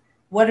with?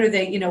 What are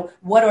they,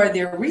 what are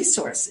their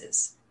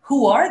resources?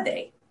 Who are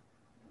they?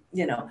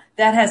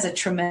 That has a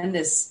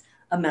tremendous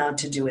amount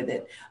to do with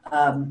it.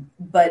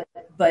 But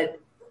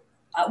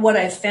what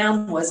I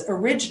found was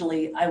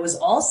originally I was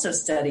also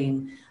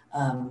studying,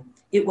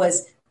 it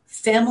was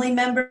family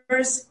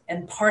members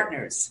and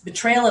partners,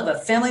 betrayal of a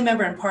family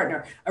member and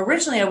partner.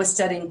 Originally I was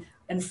studying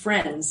and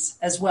friends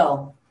as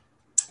well.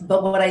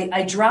 But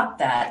I dropped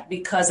that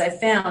because I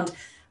found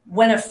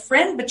when a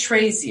friend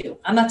betrays you,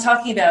 I'm not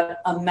talking about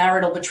a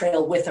marital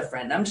betrayal with a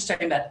friend. I'm just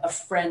talking about a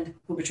friend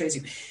who betrays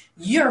you.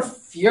 You're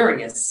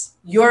furious.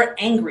 You're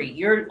angry.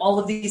 You're all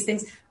of these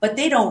things, but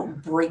they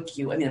don't break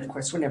you. I mean, of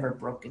course, we're never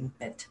broken,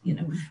 but,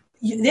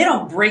 they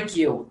don't break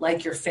you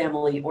like your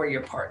family or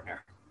your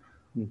partner.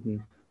 Mm-hmm.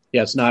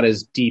 Yeah, it's not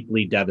as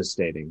deeply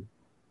devastating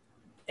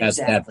as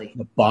exactly.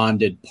 that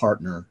bonded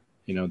partner,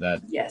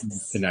 that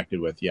yes. connected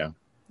with. Yeah.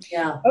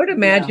 Yeah. I would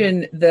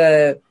imagine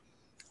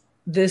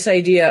this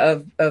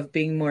idea of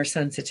being more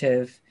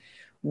sensitive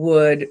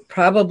would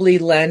probably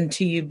lend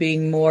to you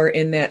being more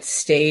in that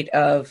state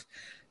of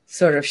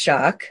sort of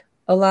shock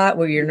a lot,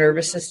 where your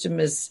nervous system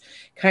is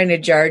kind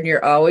of jarred and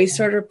you're always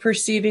sort of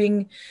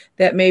perceiving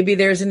that maybe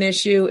there's an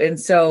issue. And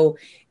so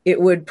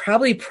it would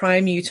probably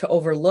prime you to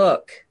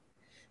overlook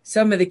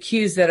some of the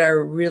cues that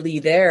are really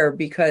there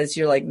because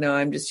you're like, no,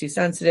 I'm just too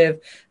sensitive.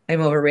 I'm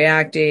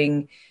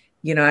overreacting.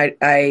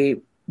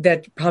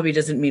 That probably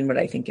doesn't mean what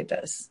I think it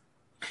does.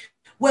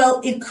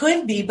 Well, it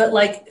could be, but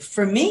like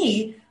for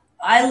me,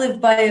 I live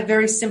by a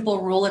very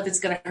simple rule. If it's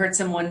going to hurt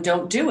someone,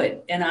 don't do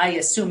it. And I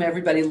assume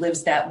everybody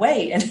lives that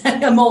way. And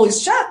I'm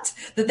always shocked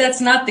that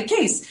that's not the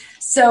case.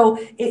 So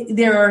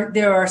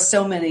there are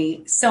so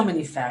many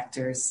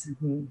factors,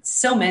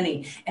 so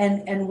many.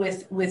 And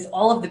with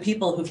all of the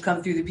people who've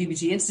come through the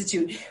PBT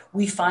Institute,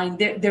 we find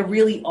there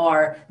really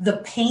are, the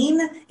pain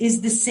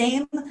is the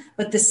same,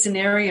 but the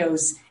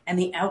scenarios and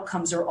the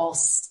outcomes are all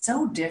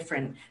so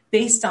different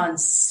based on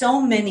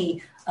so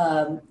many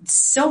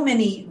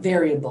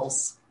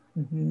variables.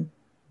 Mm-hmm.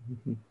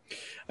 Mm-hmm.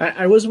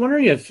 I was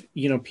wondering if,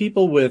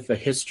 people with a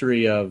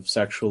history of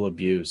sexual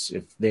abuse,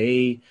 if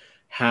they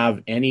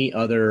have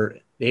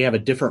they have a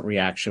different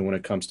reaction when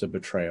it comes to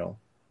betrayal.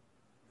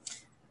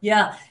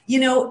 Yeah.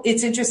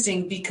 It's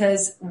interesting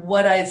because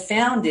what I've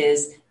found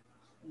is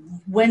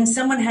when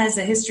someone has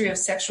a history of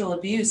sexual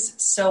abuse,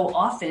 so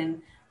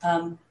often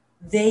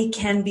they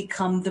can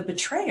become the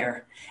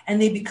betrayer,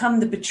 and they become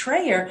the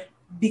betrayer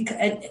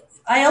because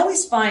I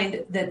always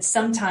find that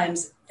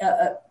sometimes,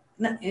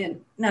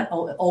 not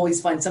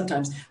always find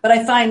sometimes, but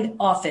I find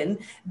often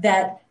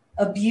that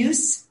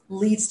abuse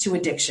leads to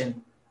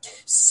addiction.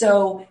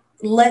 So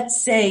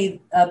let's say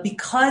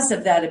because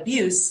of that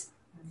abuse,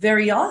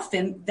 very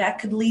often that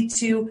could lead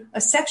to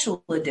a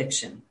sexual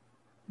addiction.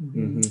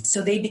 Mm-hmm.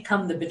 So they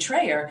become the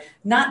betrayer,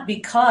 not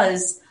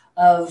because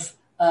of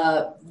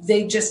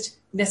they just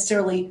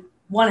necessarily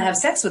want to have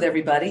sex with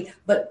everybody,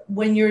 but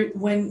when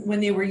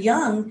they were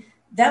young,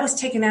 that was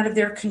taken out of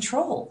their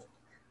control.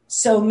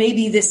 So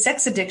maybe this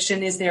sex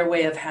addiction is their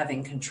way of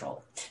having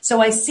control.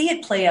 So I see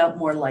it play out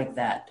more like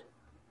that.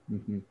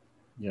 Mm-hmm.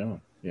 Yeah,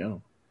 yeah.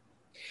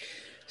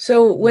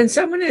 So when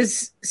someone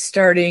is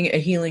starting a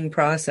healing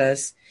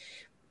process,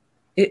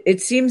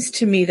 it seems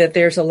to me that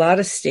there's a lot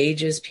of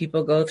stages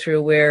people go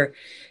through where,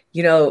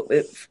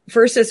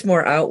 first it's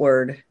more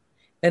outward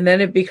and then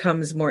it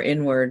becomes more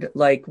inward.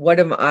 Like, what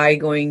am I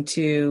going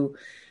to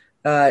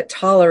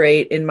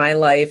tolerate in my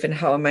life, and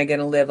how am I going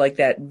to live? Like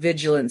that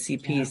vigilancy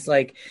piece,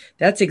 like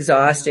that's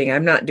exhausting.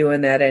 I'm not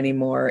doing that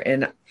anymore.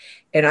 And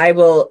I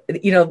will,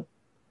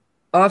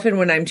 often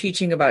when I'm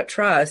teaching about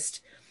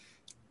trust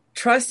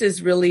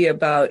is really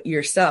about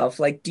yourself.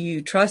 Like, do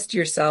you trust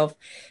yourself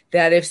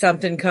that if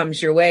something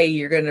comes your way,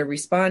 you're going to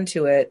respond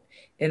to it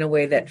in a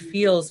way that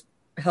feels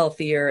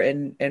healthier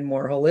and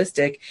more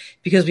holistic,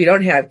 because we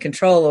don't have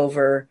control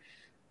over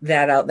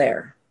that out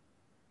there.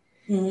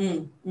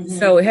 Mm-hmm. Mm-hmm.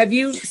 So have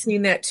you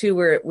seen that too,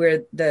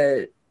 where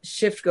the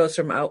shift goes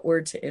from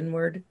outward to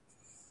inward?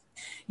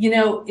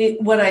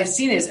 What I've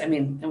seen is,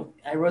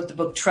 I wrote the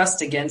book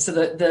Trust Again. So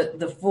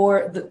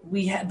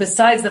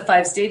besides the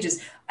 5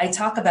 stages, I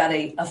talk about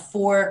a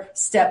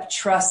 4-step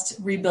trust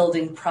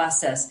rebuilding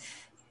process.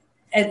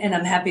 And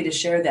I'm happy to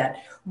share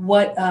that.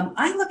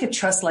 I look at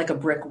trust like a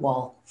brick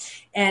wall,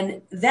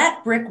 and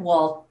that brick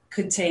wall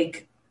could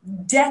take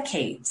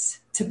decades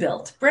to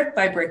build, brick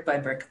by brick by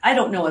brick. I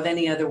don't know of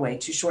any other way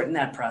to shorten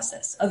that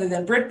process other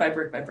than brick by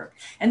brick by brick.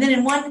 And then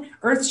in one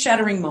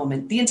earth-shattering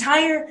moment, the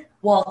entire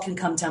wall can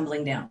come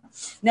tumbling down.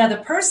 Now, the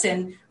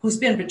person who's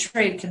been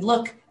betrayed can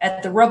look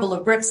at the rubble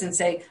of bricks and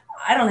say,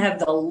 I don't have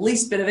the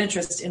least bit of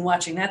interest in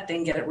watching that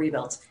thing get it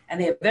rebuilt.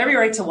 And they have every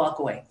right to walk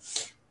away.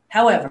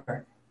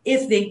 However,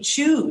 if they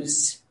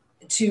choose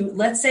to,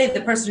 let's say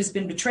the person who's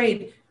been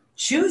betrayed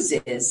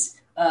chooses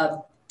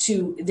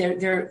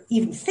they're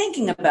even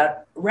thinking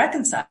about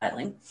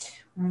reconciling,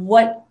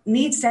 what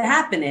needs to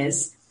happen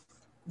is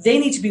they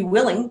need to be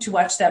willing to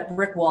watch that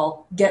brick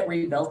wall get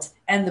rebuilt,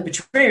 and the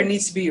betrayer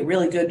needs to be a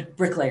really good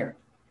bricklayer,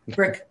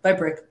 brick by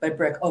brick by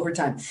brick over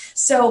time.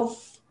 So,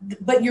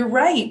 but you're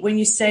right when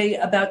you say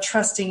about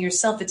trusting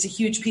yourself. It's a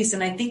huge piece,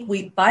 and I think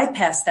we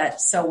bypass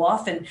that so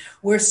often.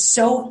 We're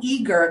so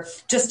eager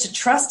just to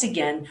trust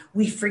again,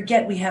 we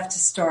forget we have to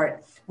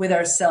start with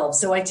ourselves.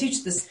 So I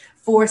teach this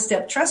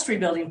 4-step trust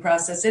rebuilding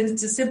process, and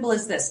it's as simple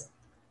as this.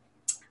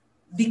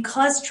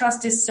 Because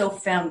trust is so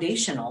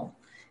foundational,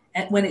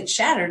 and when it's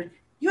shattered,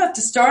 you have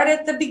to start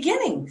at the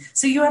beginning.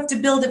 So you have to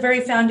build a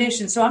very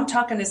foundation. So I'm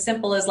talking as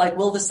simple as like,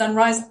 will the sun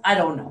rise? I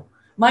don't know.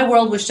 My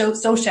world was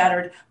so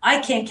shattered,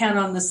 I can't count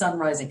on the sun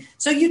rising.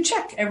 So you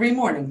check every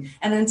morning.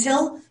 And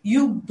until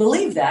you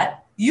believe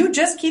that, you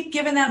just keep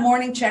giving that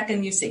morning check,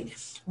 and you see.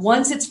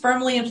 Once it's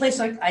firmly in place,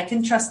 like, I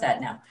can trust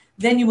that now.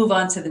 Then you move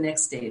on to the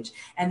next stage.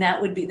 And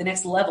that would be the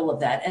next level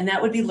of that. And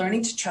that would be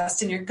learning to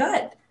trust in your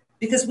gut,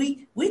 because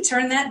we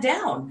turn that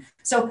down.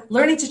 So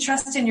learning to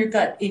trust in your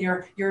gut, in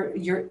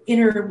your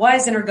inner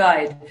wise inner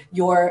guide,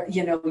 your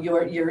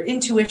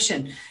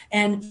intuition.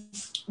 And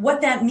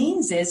what that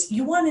means is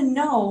you want to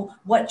know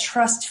what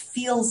trust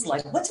feels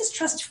like. What does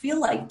trust feel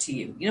like to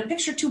you?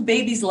 Picture 2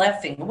 babies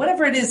laughing,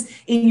 whatever it is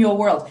in your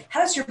world. How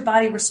does your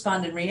body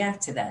respond and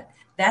react to that?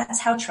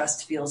 That's how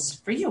trust feels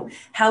for you.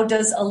 How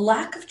does a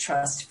lack of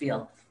trust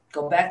feel?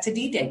 Go back to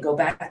D-Day. Go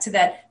back to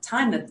that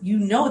time that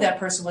that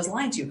person was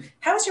lying to you.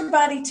 How is your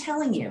body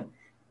telling you?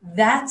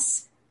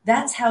 That's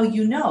how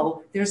you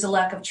know there's a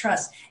lack of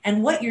trust.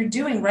 And what you're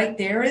doing right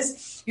there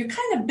is you're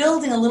kind of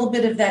building a little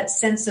bit of that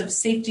sense of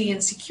safety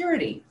and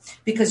security,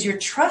 because you're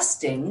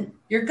trusting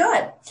your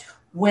gut.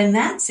 When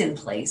that's in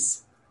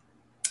place,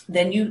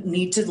 then you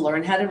need to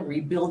learn how to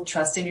rebuild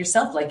trust in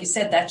yourself. Like you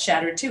said, that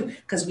shattered too,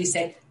 because we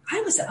say,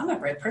 I'm a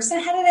bright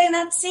person. How did I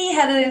not see?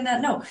 How did I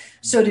not know?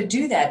 So to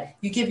do that,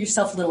 you give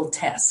yourself little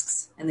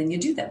tasks and then you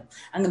do them.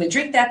 I'm going to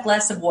drink that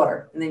glass of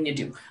water and then you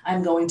do.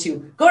 I'm going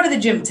to go to the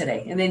gym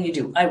today and then you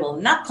do. I will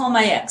not call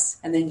my ex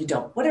and then you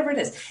don't, whatever it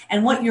is.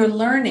 And what you're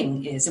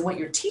learning is, and what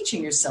you're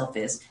teaching yourself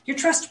is, you're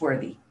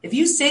trustworthy. If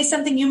you say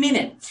something, you mean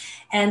it.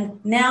 And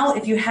now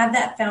if you have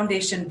that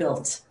foundation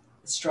built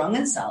strong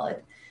and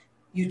solid,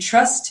 you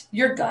trust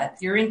your gut,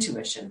 your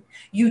intuition,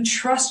 you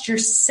trust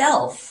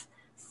yourself.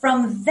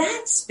 From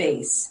that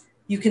space,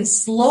 you can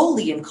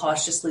slowly and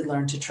cautiously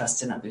learn to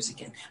trust in others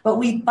again. But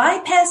we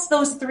bypass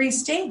those 3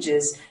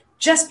 stages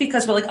just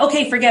because we're like,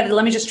 okay, forget it.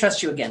 Let me just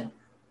trust you again.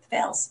 It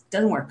fails.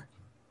 Doesn't work.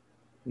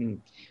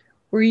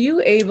 Were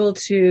you able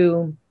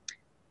to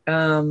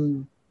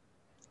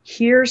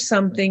hear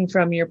something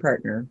from your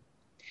partner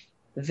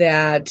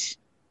that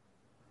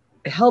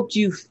helped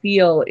you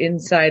feel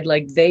inside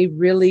like they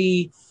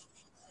really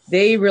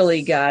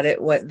got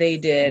it, what they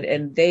did,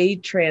 and they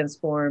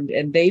transformed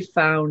and they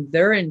found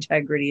their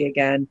integrity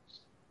again?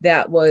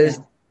 That was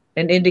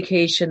an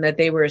indication that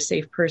they were a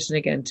safe person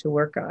again to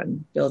work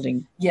on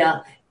building. Yeah.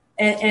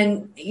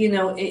 And you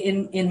know,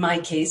 in my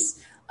case,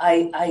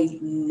 I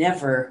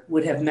never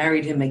would have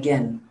married him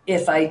again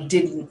if I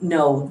didn't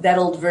know that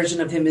old version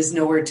of him is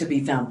nowhere to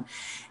be found.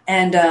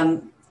 And,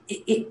 and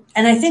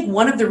I think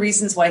one of the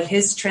reasons why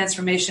his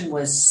transformation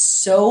was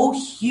so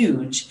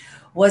huge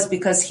was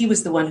because he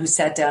was the one who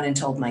sat down and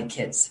told my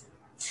kids.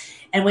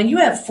 And when you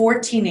have 4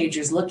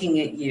 teenagers looking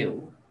at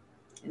you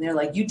and they're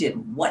like, you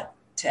did what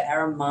to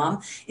our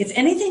mom? If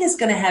anything is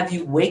going to have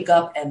you wake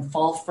up and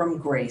fall from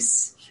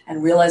grace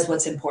and realize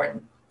what's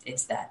important,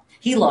 it's that.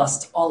 He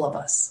lost all of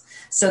us.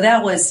 So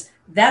that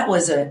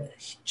was a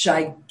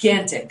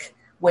gigantic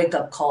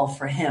wake-up call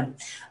for him.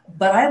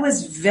 But I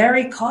was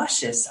very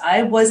cautious.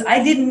 I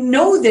didn't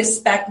know this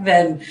back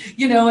then,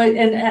 you know,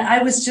 and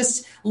I was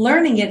just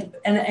learning it.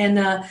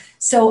 And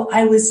so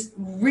I was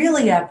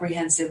really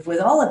apprehensive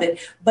with all of it.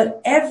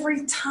 But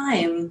every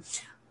time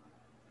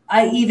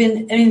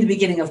in the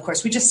beginning, of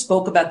course, we just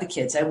spoke about the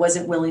kids. I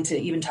wasn't willing to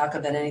even talk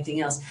about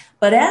anything else.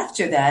 But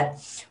after that,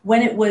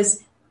 when it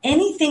was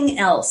anything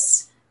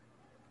else,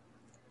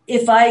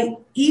 if I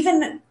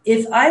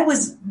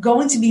was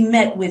going to be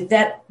met with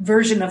that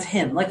version of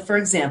him, like, for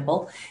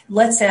example,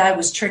 let's say I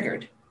was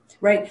triggered,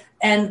 right?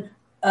 And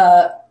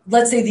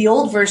let's say the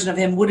old version of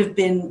him would have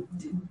been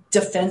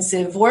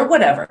defensive or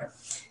whatever.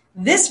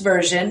 This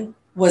version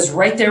was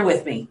right there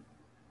with me.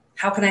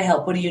 How can I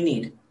help? What do you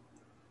need?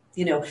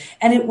 You know,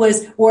 and it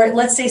was, or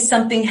let's say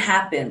something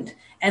happened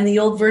and the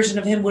old version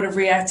of him would have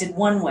reacted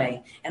one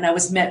way and I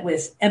was met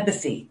with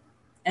empathy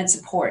and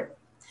support.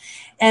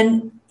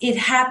 And it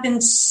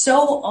happened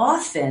so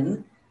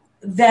often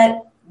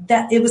that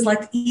it was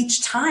like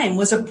each time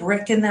was a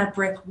brick in that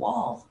brick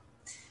wall.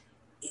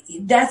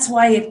 That's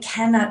why it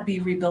cannot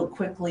be rebuilt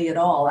quickly at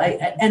all.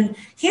 And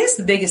here's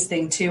the biggest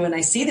thing too, and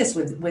I see this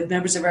with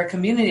members of our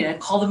community, and I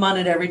call them on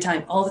it every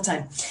time, all the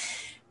time.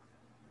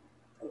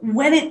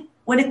 When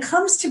it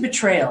comes to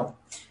betrayal,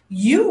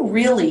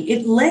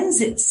 it lends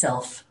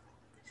itself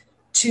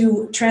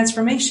to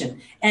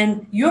transformation,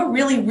 and you're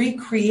really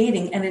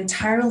recreating an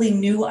entirely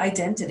new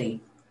identity.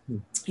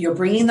 You're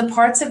bringing the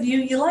parts of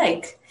you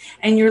like,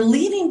 and you're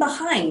leaving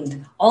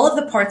behind all of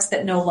the parts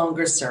that no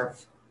longer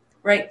serve,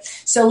 right?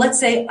 So let's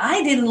say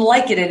I didn't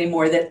like it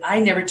anymore, that I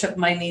never took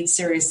my needs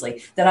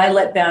seriously, that I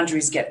let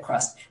boundaries get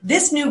crossed.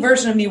 This new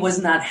version of me was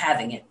not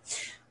having it.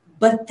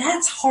 But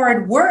that's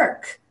hard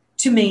work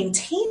to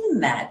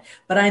maintain that.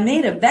 But I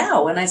made a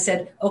vow and I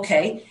said,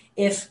 okay,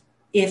 if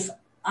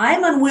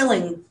I'm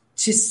unwilling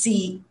to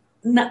see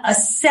a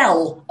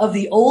cell of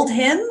the old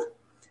him,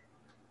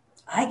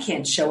 I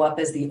can't show up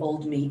as the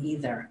old me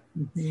either.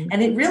 Mm-hmm.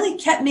 And it really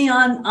kept me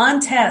on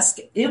task.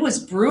 It was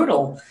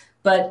brutal,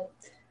 but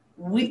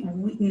we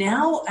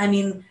now, I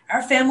mean,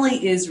 our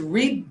family is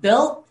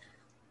rebuilt.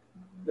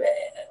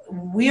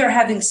 We are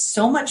having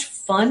so much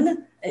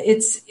fun.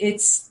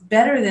 It's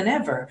better than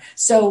ever.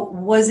 So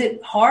was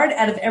it hard?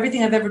 Out of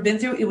everything I've ever been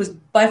through, it was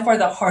by far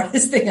the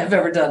hardest thing I've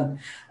ever done.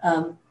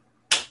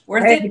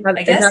 Worth it,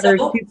 I guess. Another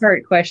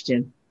 2-part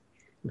question.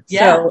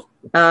 Yeah.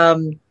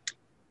 So,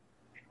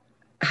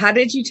 how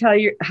did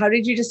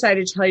you decide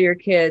to tell your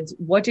kids,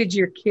 what did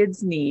your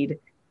kids need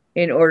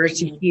in order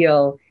to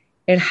heal?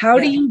 And how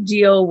do you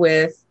deal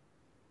with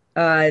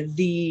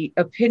the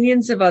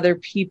opinions of other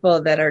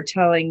people that are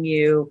telling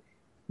you,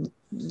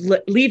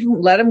 let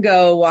them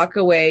go, walk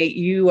away.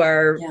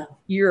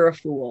 You're a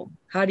fool.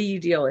 How do you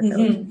deal with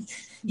those?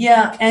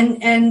 Yeah.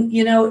 And,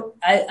 you know,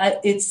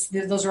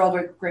 those are all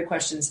great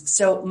questions.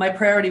 So my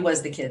priority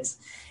was the kids.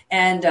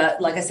 And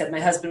like I said,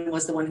 my husband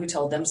was the one who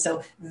told them.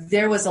 So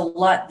there was a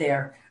lot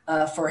there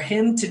for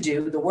him to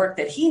do, the work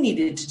that he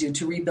needed to do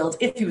to rebuild,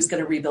 if he was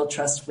going to rebuild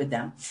trust with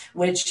them,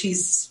 which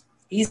he's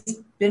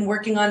been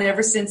working on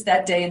ever since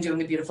that day and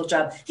doing a beautiful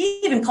job.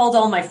 He even called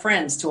all my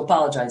friends to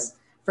apologize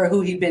for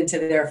who he'd been to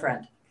their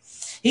friend.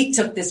 He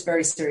took this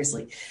very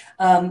seriously.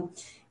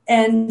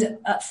 And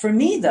for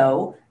me,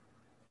 though,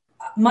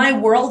 my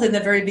world in the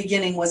very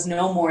beginning was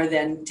no more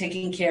than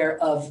taking care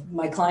of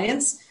my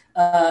clients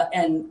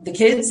and the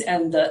kids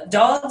and the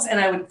dogs, and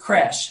I would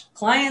crash.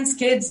 Clients,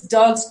 kids,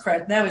 dogs,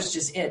 crash. That was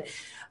just it.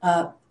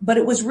 But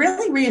it was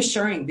really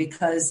reassuring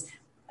because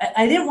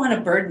I didn't want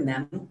to burden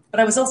them, but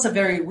I was also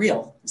very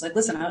real. I was like,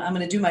 listen, I'm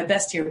going to do my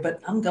best here,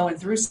 but I'm going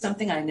through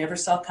something I never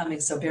saw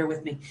coming, so bear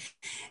with me.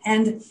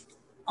 And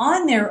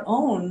on their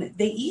own,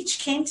 they each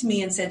came to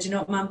me and said, you know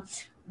what, Mom,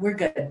 we're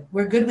good.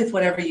 We're good with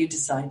whatever you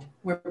decide.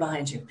 We're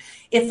behind you.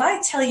 If I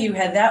tell you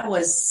how that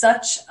was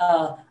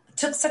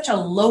took such a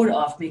load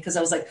off me, because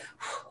I was like,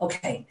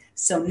 okay,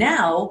 so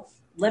now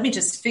let me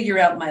just figure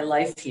out my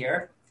life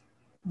here,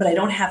 but I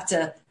don't have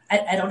to,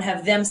 I don't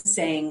have them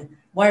saying,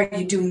 why are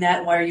you doing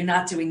that? Why are you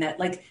not doing that?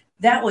 Like,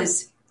 that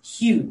was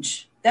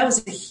huge. That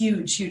was a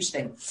huge, huge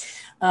thing.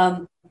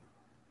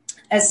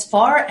 As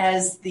far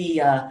as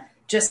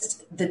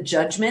just the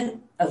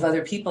judgment of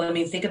other people, I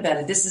mean, think about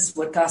it. This is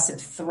what gossip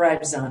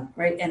thrives on,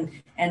 right?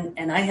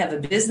 And I have a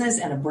business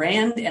and a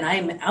brand, and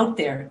I'm out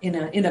there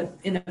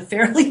in a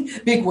fairly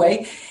big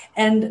way.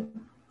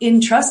 And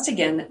in Trust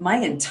Again, my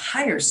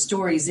entire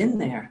story's in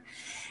there.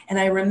 And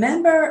I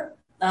remember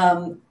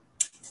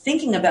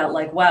thinking about,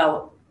 like,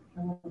 wow,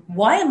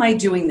 why am I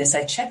doing this?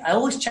 I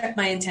always check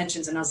my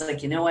intentions, and I was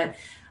like, you know what?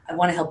 I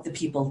want to help the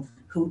people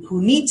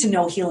who need to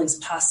know healing's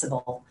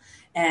possible.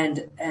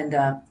 And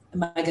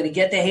am I going to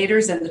get the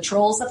haters and the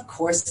trolls? Of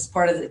course, it's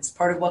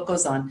part of what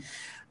goes on.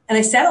 And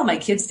I sat all my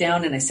kids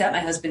down, and I sat my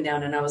husband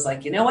down, and I was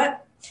like, you know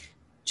what?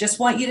 Just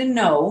want you to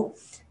know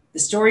the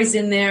story's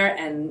in there.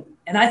 And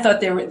I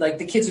thought they were like,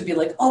 the kids would be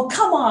like, oh,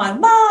 come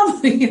on, Mom,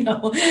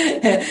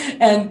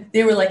 and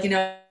they were like,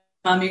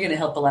 Mom, you're going to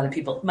help a lot of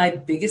people. My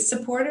biggest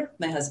supporter,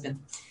 my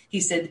husband,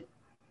 he said,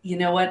 you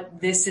know what?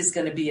 This is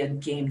going to be a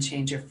game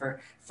changer for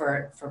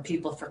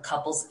people, for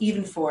couples,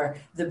 even for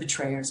the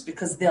betrayers,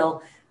 because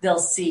they'll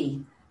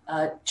see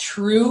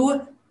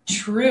true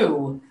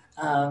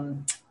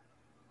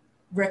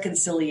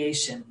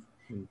reconciliation,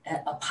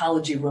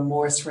 apology,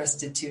 remorse,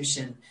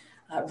 restitution,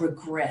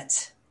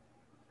 regret,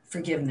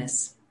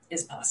 forgiveness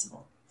is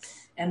possible.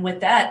 And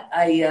with that,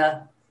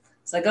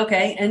 it's like,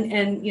 okay. And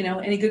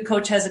any good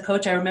coach has a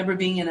coach. I remember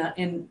being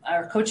in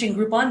our coaching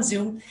group on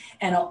Zoom,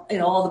 and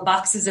all the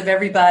boxes of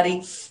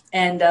everybody.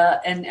 And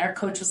our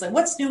coach was like,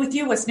 what's new with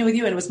you? What's new with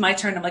you? And it was my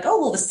turn. I'm like, oh,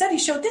 well, the study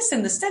showed this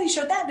and the study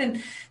showed that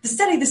and the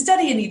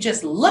study. And he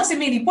just looks at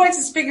me and he points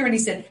his finger and he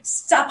said,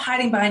 stop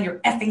hiding behind your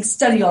effing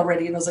study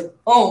already. And I was like,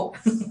 oh,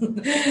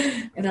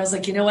 and I was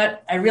like, you know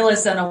what? I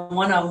realized on a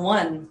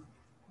one-on-one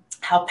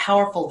how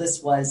powerful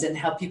this was and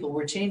how people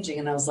were changing.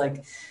 And I was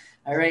like,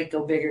 all right,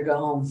 go big or go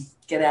home,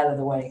 get out of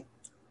the way,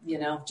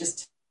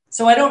 just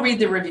so I don't read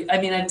the review. I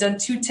mean, I've done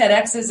 2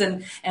 TEDx's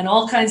and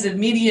all kinds of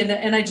media,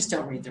 and I just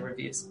don't read the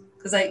reviews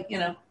because I'd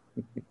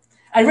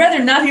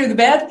rather not hear the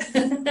bad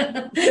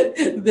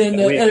than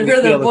I'd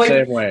rather avoid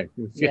the same way.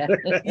 Yeah. One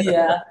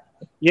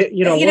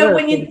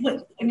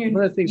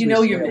of the things we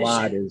see a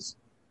lot is,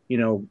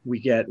 we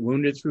get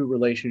wounded through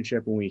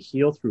relationship and we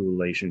heal through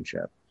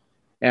relationship.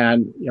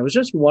 And I was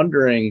just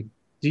wondering,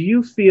 do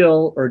you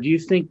feel, or do you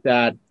think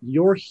that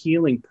your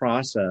healing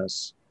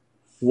process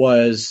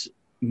was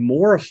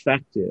more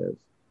effective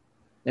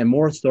and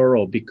more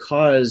thorough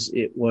because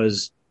it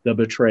was the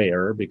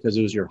betrayer, because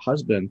it was your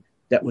husband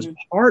that was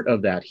part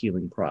of that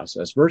healing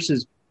process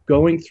versus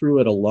going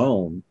through it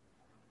alone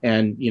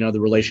and, the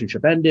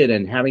relationship ended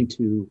and having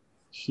to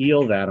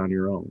heal that on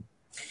your own?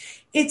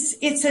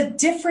 It's a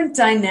different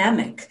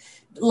dynamic.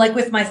 Like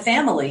with my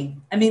family,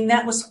 I mean,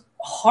 that was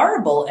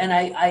horrible. And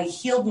I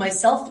healed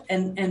myself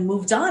and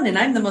moved on. And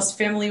I'm the most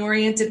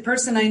family-oriented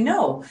person I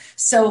know.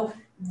 So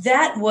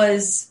that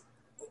was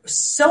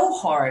so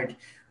hard.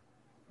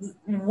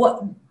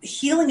 What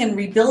healing and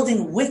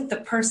rebuilding with the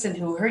person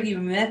who hurt you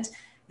meant,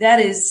 that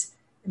is,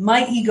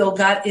 my ego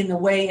got in the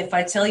way. If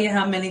I tell you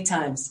how many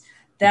times,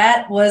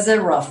 that was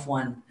a rough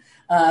one.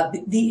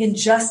 The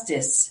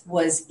injustice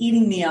was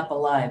eating me up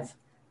alive.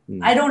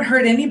 I don't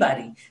hurt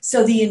anybody.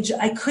 So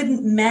I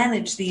couldn't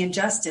manage the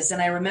injustice.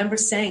 And I remember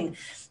saying,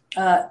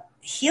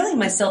 healing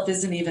myself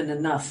isn't even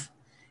enough.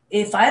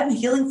 If I'm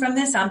healing from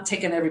this, I'm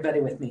taking everybody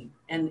with me.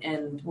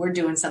 And we're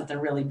doing something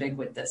really big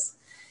with this.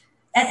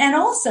 And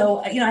also,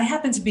 I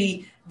happen to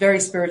be very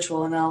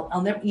spiritual, and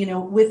I'll never,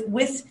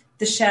 with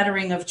the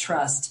shattering of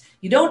trust,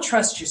 you don't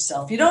trust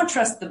yourself. You don't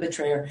trust the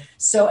betrayer.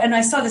 So, and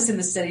I saw this in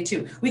the study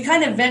too. We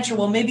kind of venture,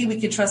 well, maybe we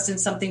could trust in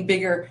something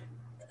bigger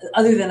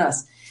other than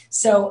us.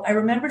 So I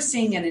remember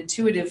seeing an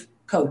intuitive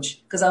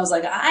coach because I was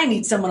like, I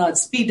need someone on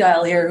speed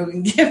dial here who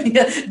can give me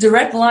a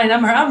direct line.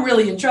 I'm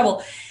really in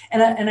trouble.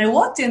 And I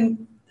walked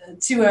in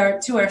to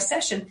our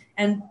session,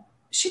 and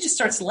she just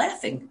starts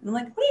laughing. And I'm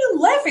like, what are you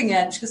laughing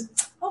at? And she goes,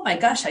 oh my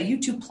gosh, how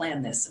you two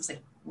planned this. I was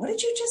like, what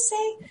did you just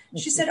say?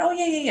 She said, oh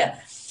yeah.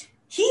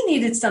 He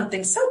needed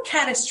something so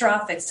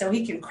catastrophic so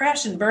he can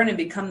crash and burn and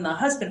become the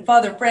husband,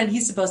 father, friend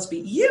he's supposed to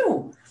be.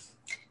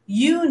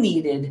 You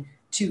needed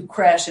to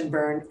crash and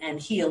burn and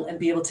heal and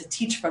be able to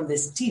teach from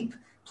this deep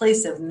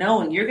place of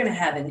knowing you're going to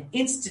have an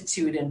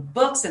institute and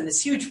books and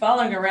this huge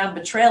following around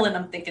betrayal. And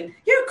I'm thinking,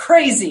 you're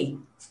crazy.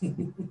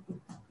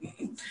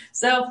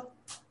 So.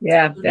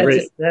 Yeah,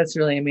 that's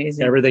really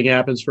amazing. Everything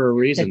happens for a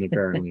reason,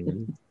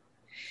 apparently.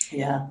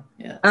 Yeah.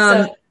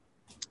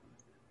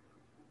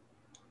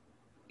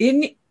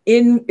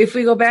 If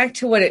we go back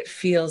to what it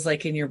feels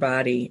like in your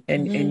body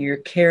and you're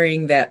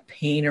carrying that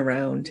pain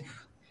around,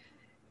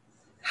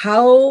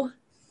 how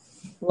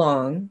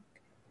long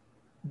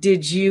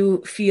did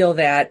you feel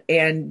that?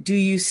 And do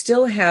you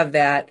still have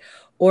that?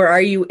 Or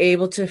are you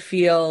able to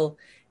feel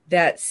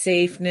that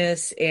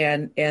safeness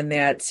and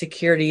that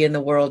security in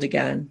the world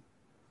again?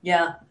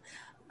 Yeah.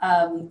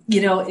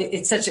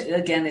 It's such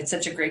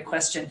a great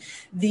question.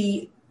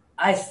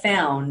 I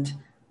found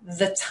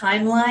the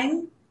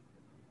timeline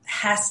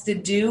has to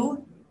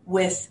do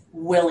with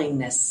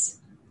willingness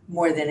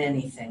more than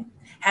anything,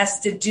 has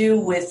to do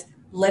with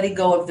letting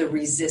go of the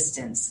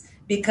resistance,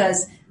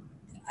 because,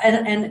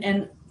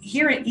 and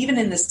here, even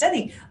in the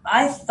study,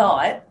 I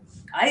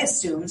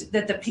assumed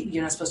that the people,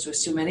 you're not supposed to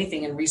assume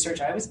anything in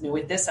research. I was new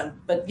at this,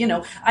 but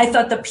I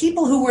thought the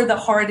people who were the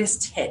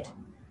hardest hit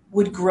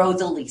would grow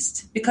the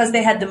least because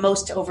they had the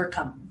most to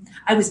overcome.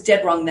 I was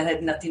dead wrong. That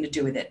had nothing to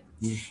do with it.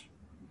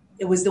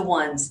 It was the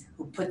ones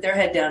who put their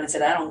head down and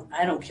said,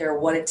 I don't care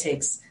what it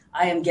takes.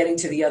 I am getting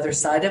to the other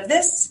side of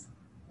this.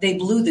 They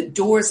blew the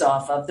doors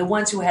off of the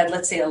ones who had,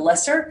 let's say, a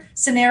lesser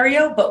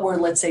scenario, but were,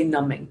 let's say,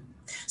 numbing.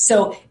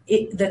 So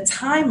the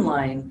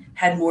timeline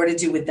had more to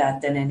do with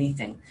that than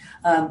anything.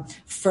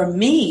 For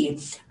me,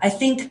 I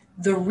think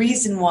the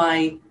reason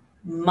why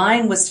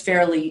mine was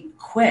fairly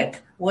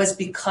quick was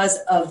because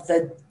of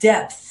the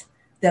depth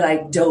that I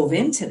dove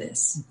into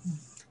this.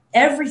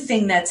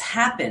 Everything that's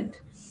happened,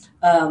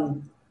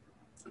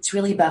 it's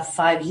really about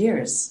 5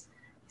 years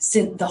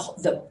since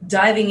the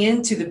diving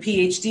into the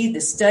PhD,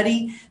 the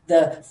study,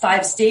 the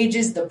 5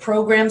 stages, the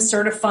program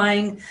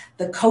certifying,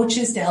 the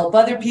coaches to help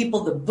other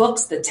people, the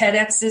books, the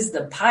TEDx's,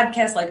 the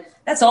podcast, like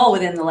that's all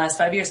within the last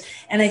 5 years.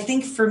 And I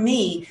think for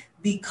me,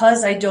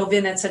 because I dove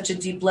in at such a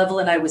deep level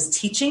and I was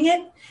teaching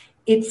it,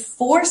 it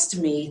forced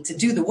me to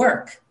do the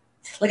work.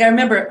 Like I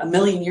remember a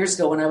million years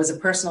ago when I was a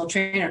personal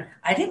trainer,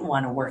 I didn't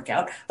want to work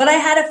out, but I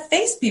had to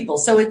face people.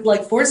 So it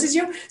like forces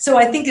you. So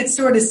I think it's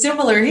sort of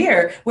similar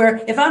here, where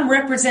if I'm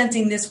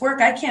representing this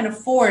work, I can't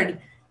afford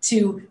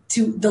to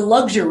the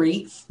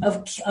luxury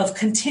of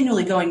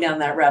continually going down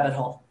that rabbit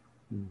hole,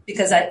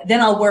 because then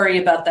I'll worry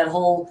about that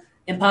whole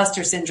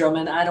imposter syndrome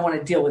and I don't want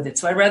to deal with it.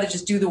 So I'd rather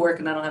just do the work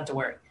and I don't have to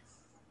worry.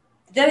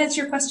 Did that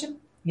answer your question?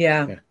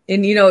 Yeah.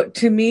 And,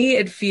 to me,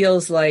 it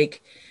feels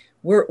like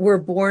we're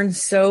born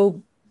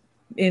so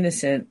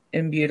innocent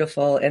and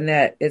beautiful, and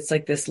that it's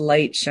like this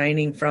light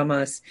shining from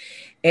us,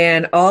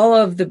 and all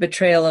of the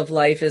betrayal of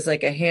life is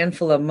like a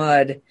handful of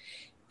mud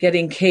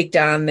getting caked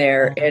on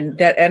there, and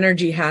that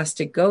energy has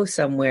to go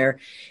somewhere.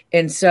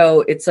 And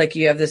so it's like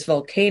you have this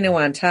volcano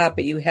on top,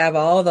 but you have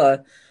all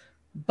the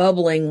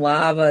bubbling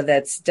lava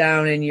that's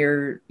down in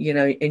your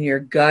in your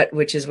gut,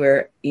 which is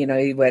where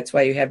that's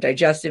why you have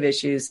digestive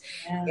issues,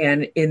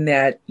 and in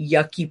that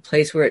yucky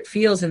place where it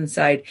feels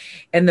inside.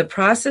 And the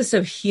process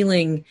of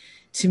healing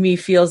to me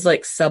feels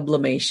like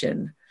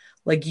sublimation.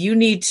 Like you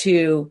need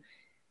to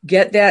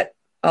get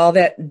all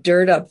that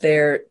dirt up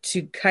there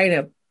to kind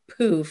of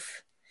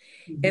poof.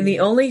 Mm-hmm. And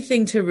the only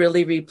thing to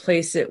really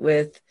replace it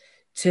with,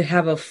 to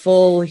have a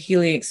full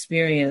healing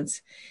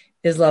experience,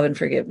 is love and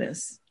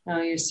forgiveness.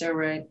 Oh, you're so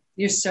right.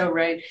 You're so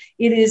right.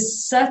 It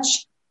is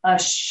such a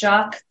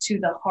shock to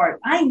the heart.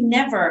 I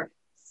never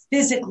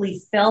physically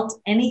felt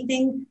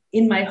anything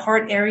in my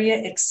heart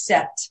area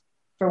except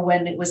for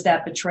when it was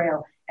that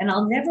betrayal. And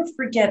I'll never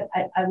forget,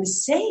 I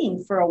was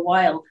saying for a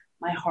while,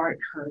 my heart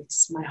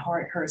hurts, my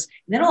heart hurts.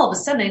 And then all of a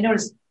sudden I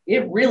noticed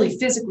it really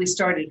physically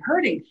started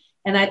hurting.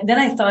 And then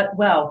I thought,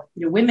 wow,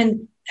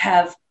 women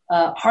have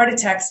heart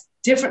attacks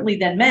differently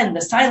than men.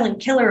 The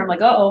silent killer, I'm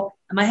like, uh-oh,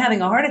 am I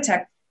having a heart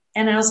attack?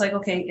 And I was like,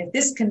 okay, if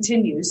this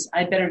continues,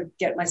 I better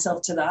get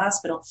myself to the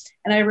hospital.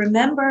 And I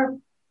remember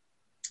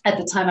at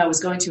the time I was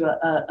going to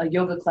a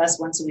yoga class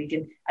once a week.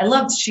 And I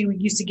loved, she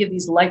used to give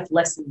these life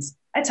lessons.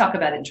 I talk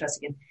about it in Trust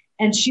Again.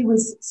 And she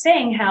was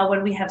saying how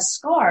when we have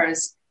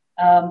scars,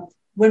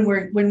 when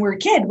we're a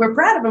kid, we're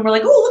proud of them. We're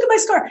like, oh, look at my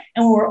scar.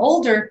 And when we're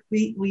older,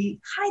 we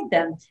hide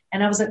them.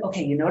 And I was like,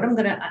 okay, you know what I'm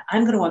going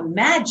to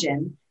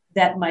imagine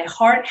that my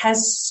heart has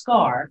a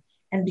scar.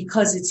 And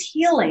because it's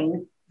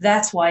healing,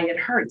 that's why it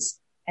hurts.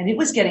 And it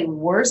was getting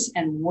worse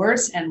and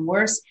worse and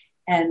worse.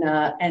 And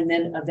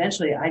then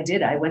eventually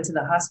I went to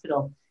the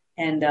hospital,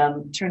 and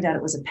turned out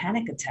it was a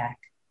panic attack.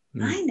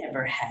 I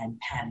never had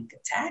panic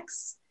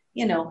attacks,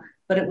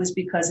 but it was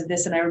because of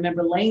this. And I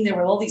remember laying there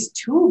with all these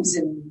tubes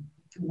and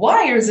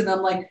wires, and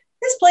I'm like,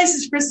 this place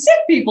is for sick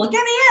people.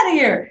 Get me out of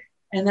here.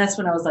 And that's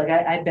when I was like,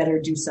 I better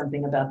do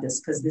something about this,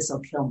 because this will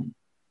kill me.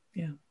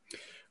 Yeah.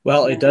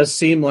 Well, it does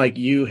seem like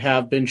you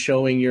have been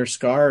showing your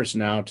scars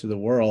now to the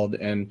world,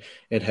 and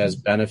it has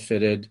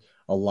benefited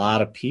a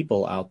lot of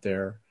people out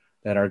there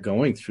that are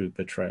going through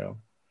betrayal.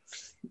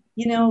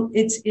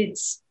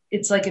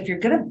 It's like, if you're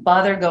going to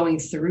bother going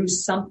through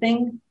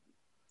something,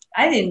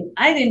 I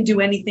didn't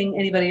do anything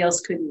anybody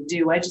else couldn't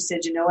do. I just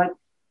said, you know what?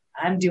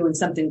 I'm doing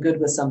something good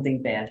with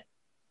something bad.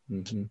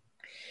 Mm-hmm.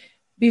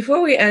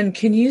 Before we end,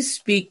 can you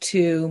speak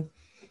to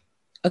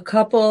a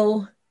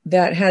couple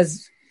that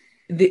has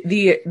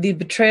the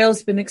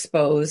betrayal's been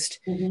exposed?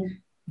 Mm-hmm.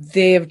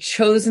 They have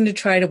chosen to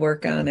try to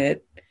work on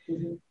it.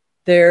 Mm-hmm.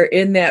 They're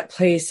in that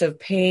place of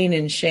pain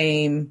and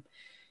shame.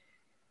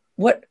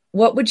 What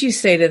would you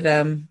say to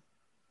them?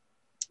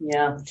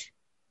 Yeah.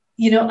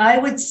 I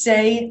would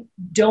say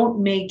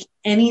don't make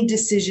any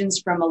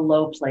decisions from a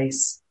low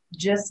place.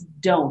 Just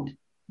don't.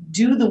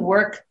 Do the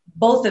work,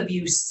 both of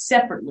you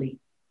separately,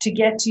 to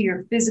get to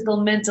your physical,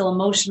 mental,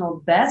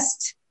 emotional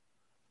best.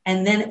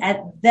 And then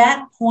at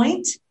that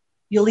point,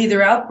 you'll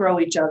either outgrow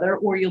each other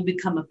or you'll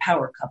become a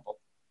power couple.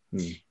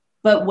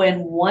 But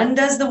when one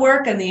does the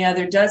work and the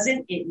other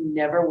doesn't, it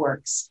never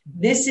works.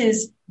 This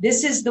is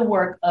the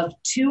work of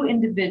two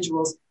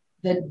individuals,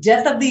 the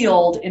death of the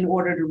old in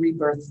order to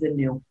rebirth the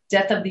new.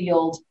 Death of the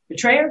old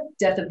betrayer,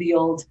 death of the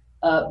old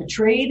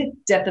betrayed,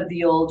 death of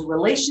the old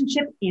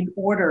relationship in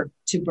order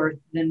to birth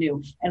the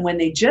new. And when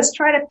they just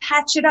try to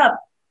patch it up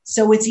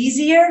so it's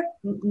easier,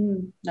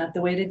 not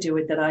the way to do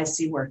it that I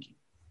see working.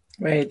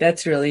 Right.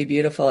 That's really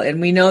beautiful.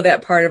 And we know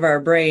that part of our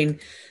brain,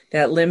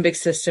 that limbic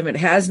system, it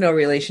has no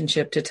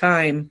relationship to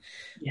time,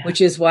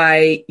 which is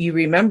why you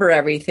remember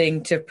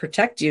everything to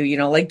protect you,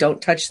 like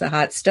don't touch the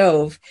hot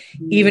stove,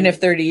 even if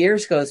 30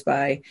 years goes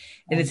by.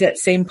 And it's that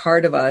same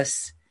part of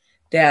us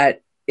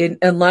that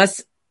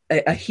unless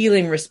a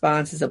healing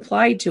response is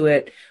applied to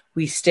it,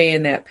 we stay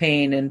in that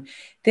pain. And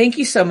thank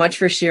you so much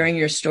for sharing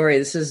your story.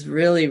 This is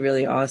really,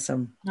 really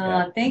awesome.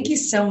 Thank you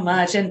so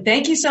much. And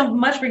thank you so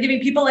much for giving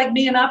people like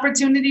me an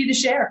opportunity to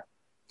share.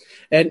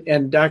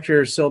 And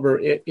Dr. Silber,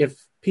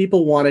 if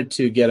people wanted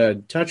to get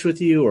in touch with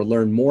you or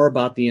learn more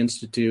about the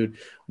Institute,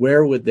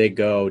 where would they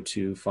go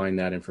to find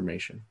that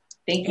information?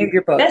 Thank you.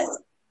 Your book.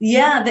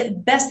 The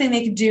best thing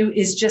they could do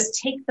is just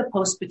take the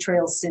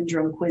post-betrayal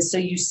syndrome quiz so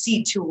you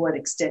see to what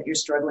extent you're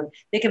struggling.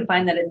 They can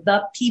find that at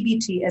the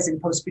PBT, as in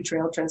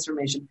post-betrayal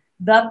transformation,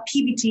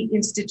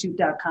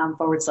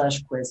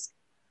 thepbtinstitute.com/quiz.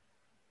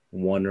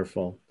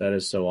 Wonderful. That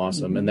is so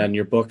awesome. Mm-hmm. And then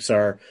your books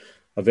are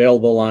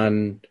available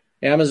on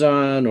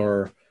Amazon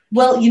or...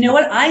 Well, you know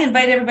what? I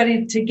invite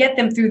everybody to get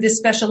them through this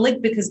special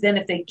link because then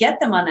if they get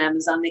them on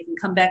Amazon, they can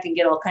come back and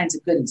get all kinds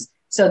of goodies.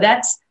 So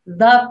that's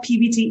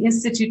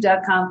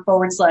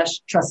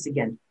thepbtinstitute.com/trust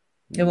again.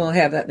 And we'll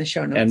have that in the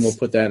show notes. And we'll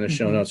put that in the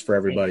show notes for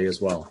everybody as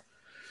well.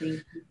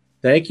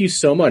 Thank you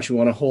so much. We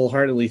want to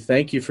wholeheartedly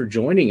thank you for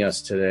joining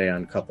us today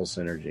on Couple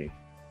Synergy.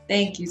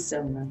 Thank you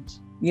so much.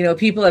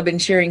 People have been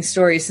sharing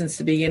stories since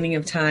the beginning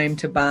of time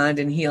to bond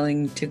and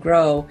healing to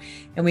grow.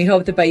 And we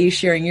hope that by you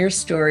sharing your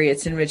story,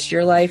 it's enriched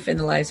your life and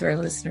the lives of our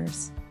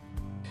listeners.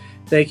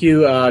 Thank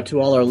you to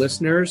all our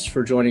listeners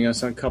for joining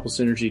us on Couple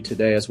Synergy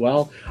today as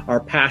well. Our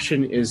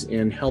passion is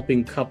in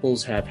helping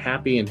couples have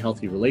happy and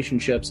healthy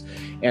relationships.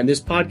 And this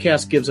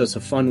podcast gives us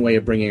a fun way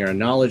of bringing our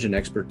knowledge and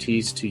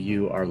expertise to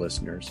you, our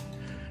listeners.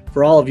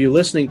 For all of you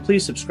listening,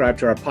 please subscribe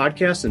to our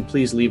podcast and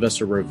please leave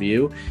us a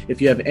review.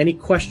 If you have any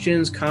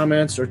questions,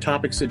 comments, or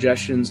topic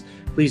suggestions,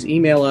 please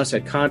email us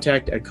at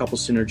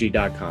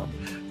contact@couplesynergy.com.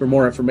 For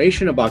more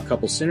information about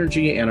Couple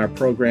Synergy and our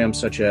programs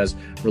such as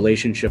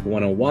Relationship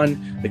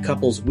 101, the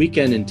Couples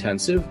Weekend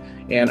Intensive,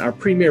 and our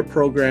premier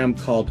program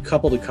called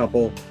Couple to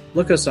Couple,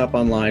 look us up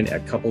online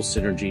at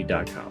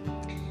couplesynergy.com.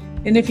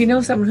 And if you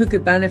know someone who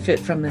could benefit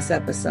from this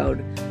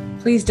episode,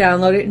 please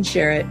download it and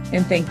share it.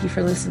 And thank you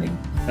for listening.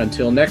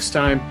 Until next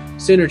time,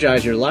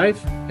 synergize your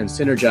life and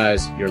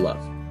synergize your love.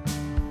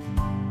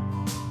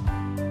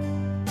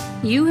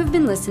 You have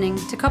been listening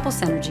to Couple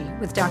Synergy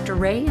with Dr.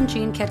 Ray and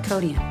Jean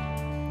Ketkodian.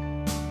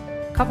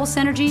 Couple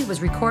Synergy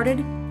was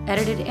recorded,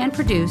 edited, and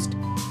produced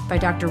by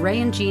Dr. Ray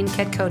and Jean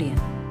Ketkodian.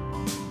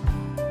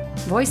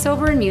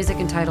 Voiceover and music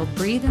entitled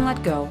Breathe and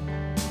Let Go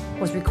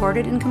was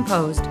recorded and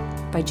composed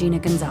by Gina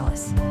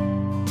Gonzalez.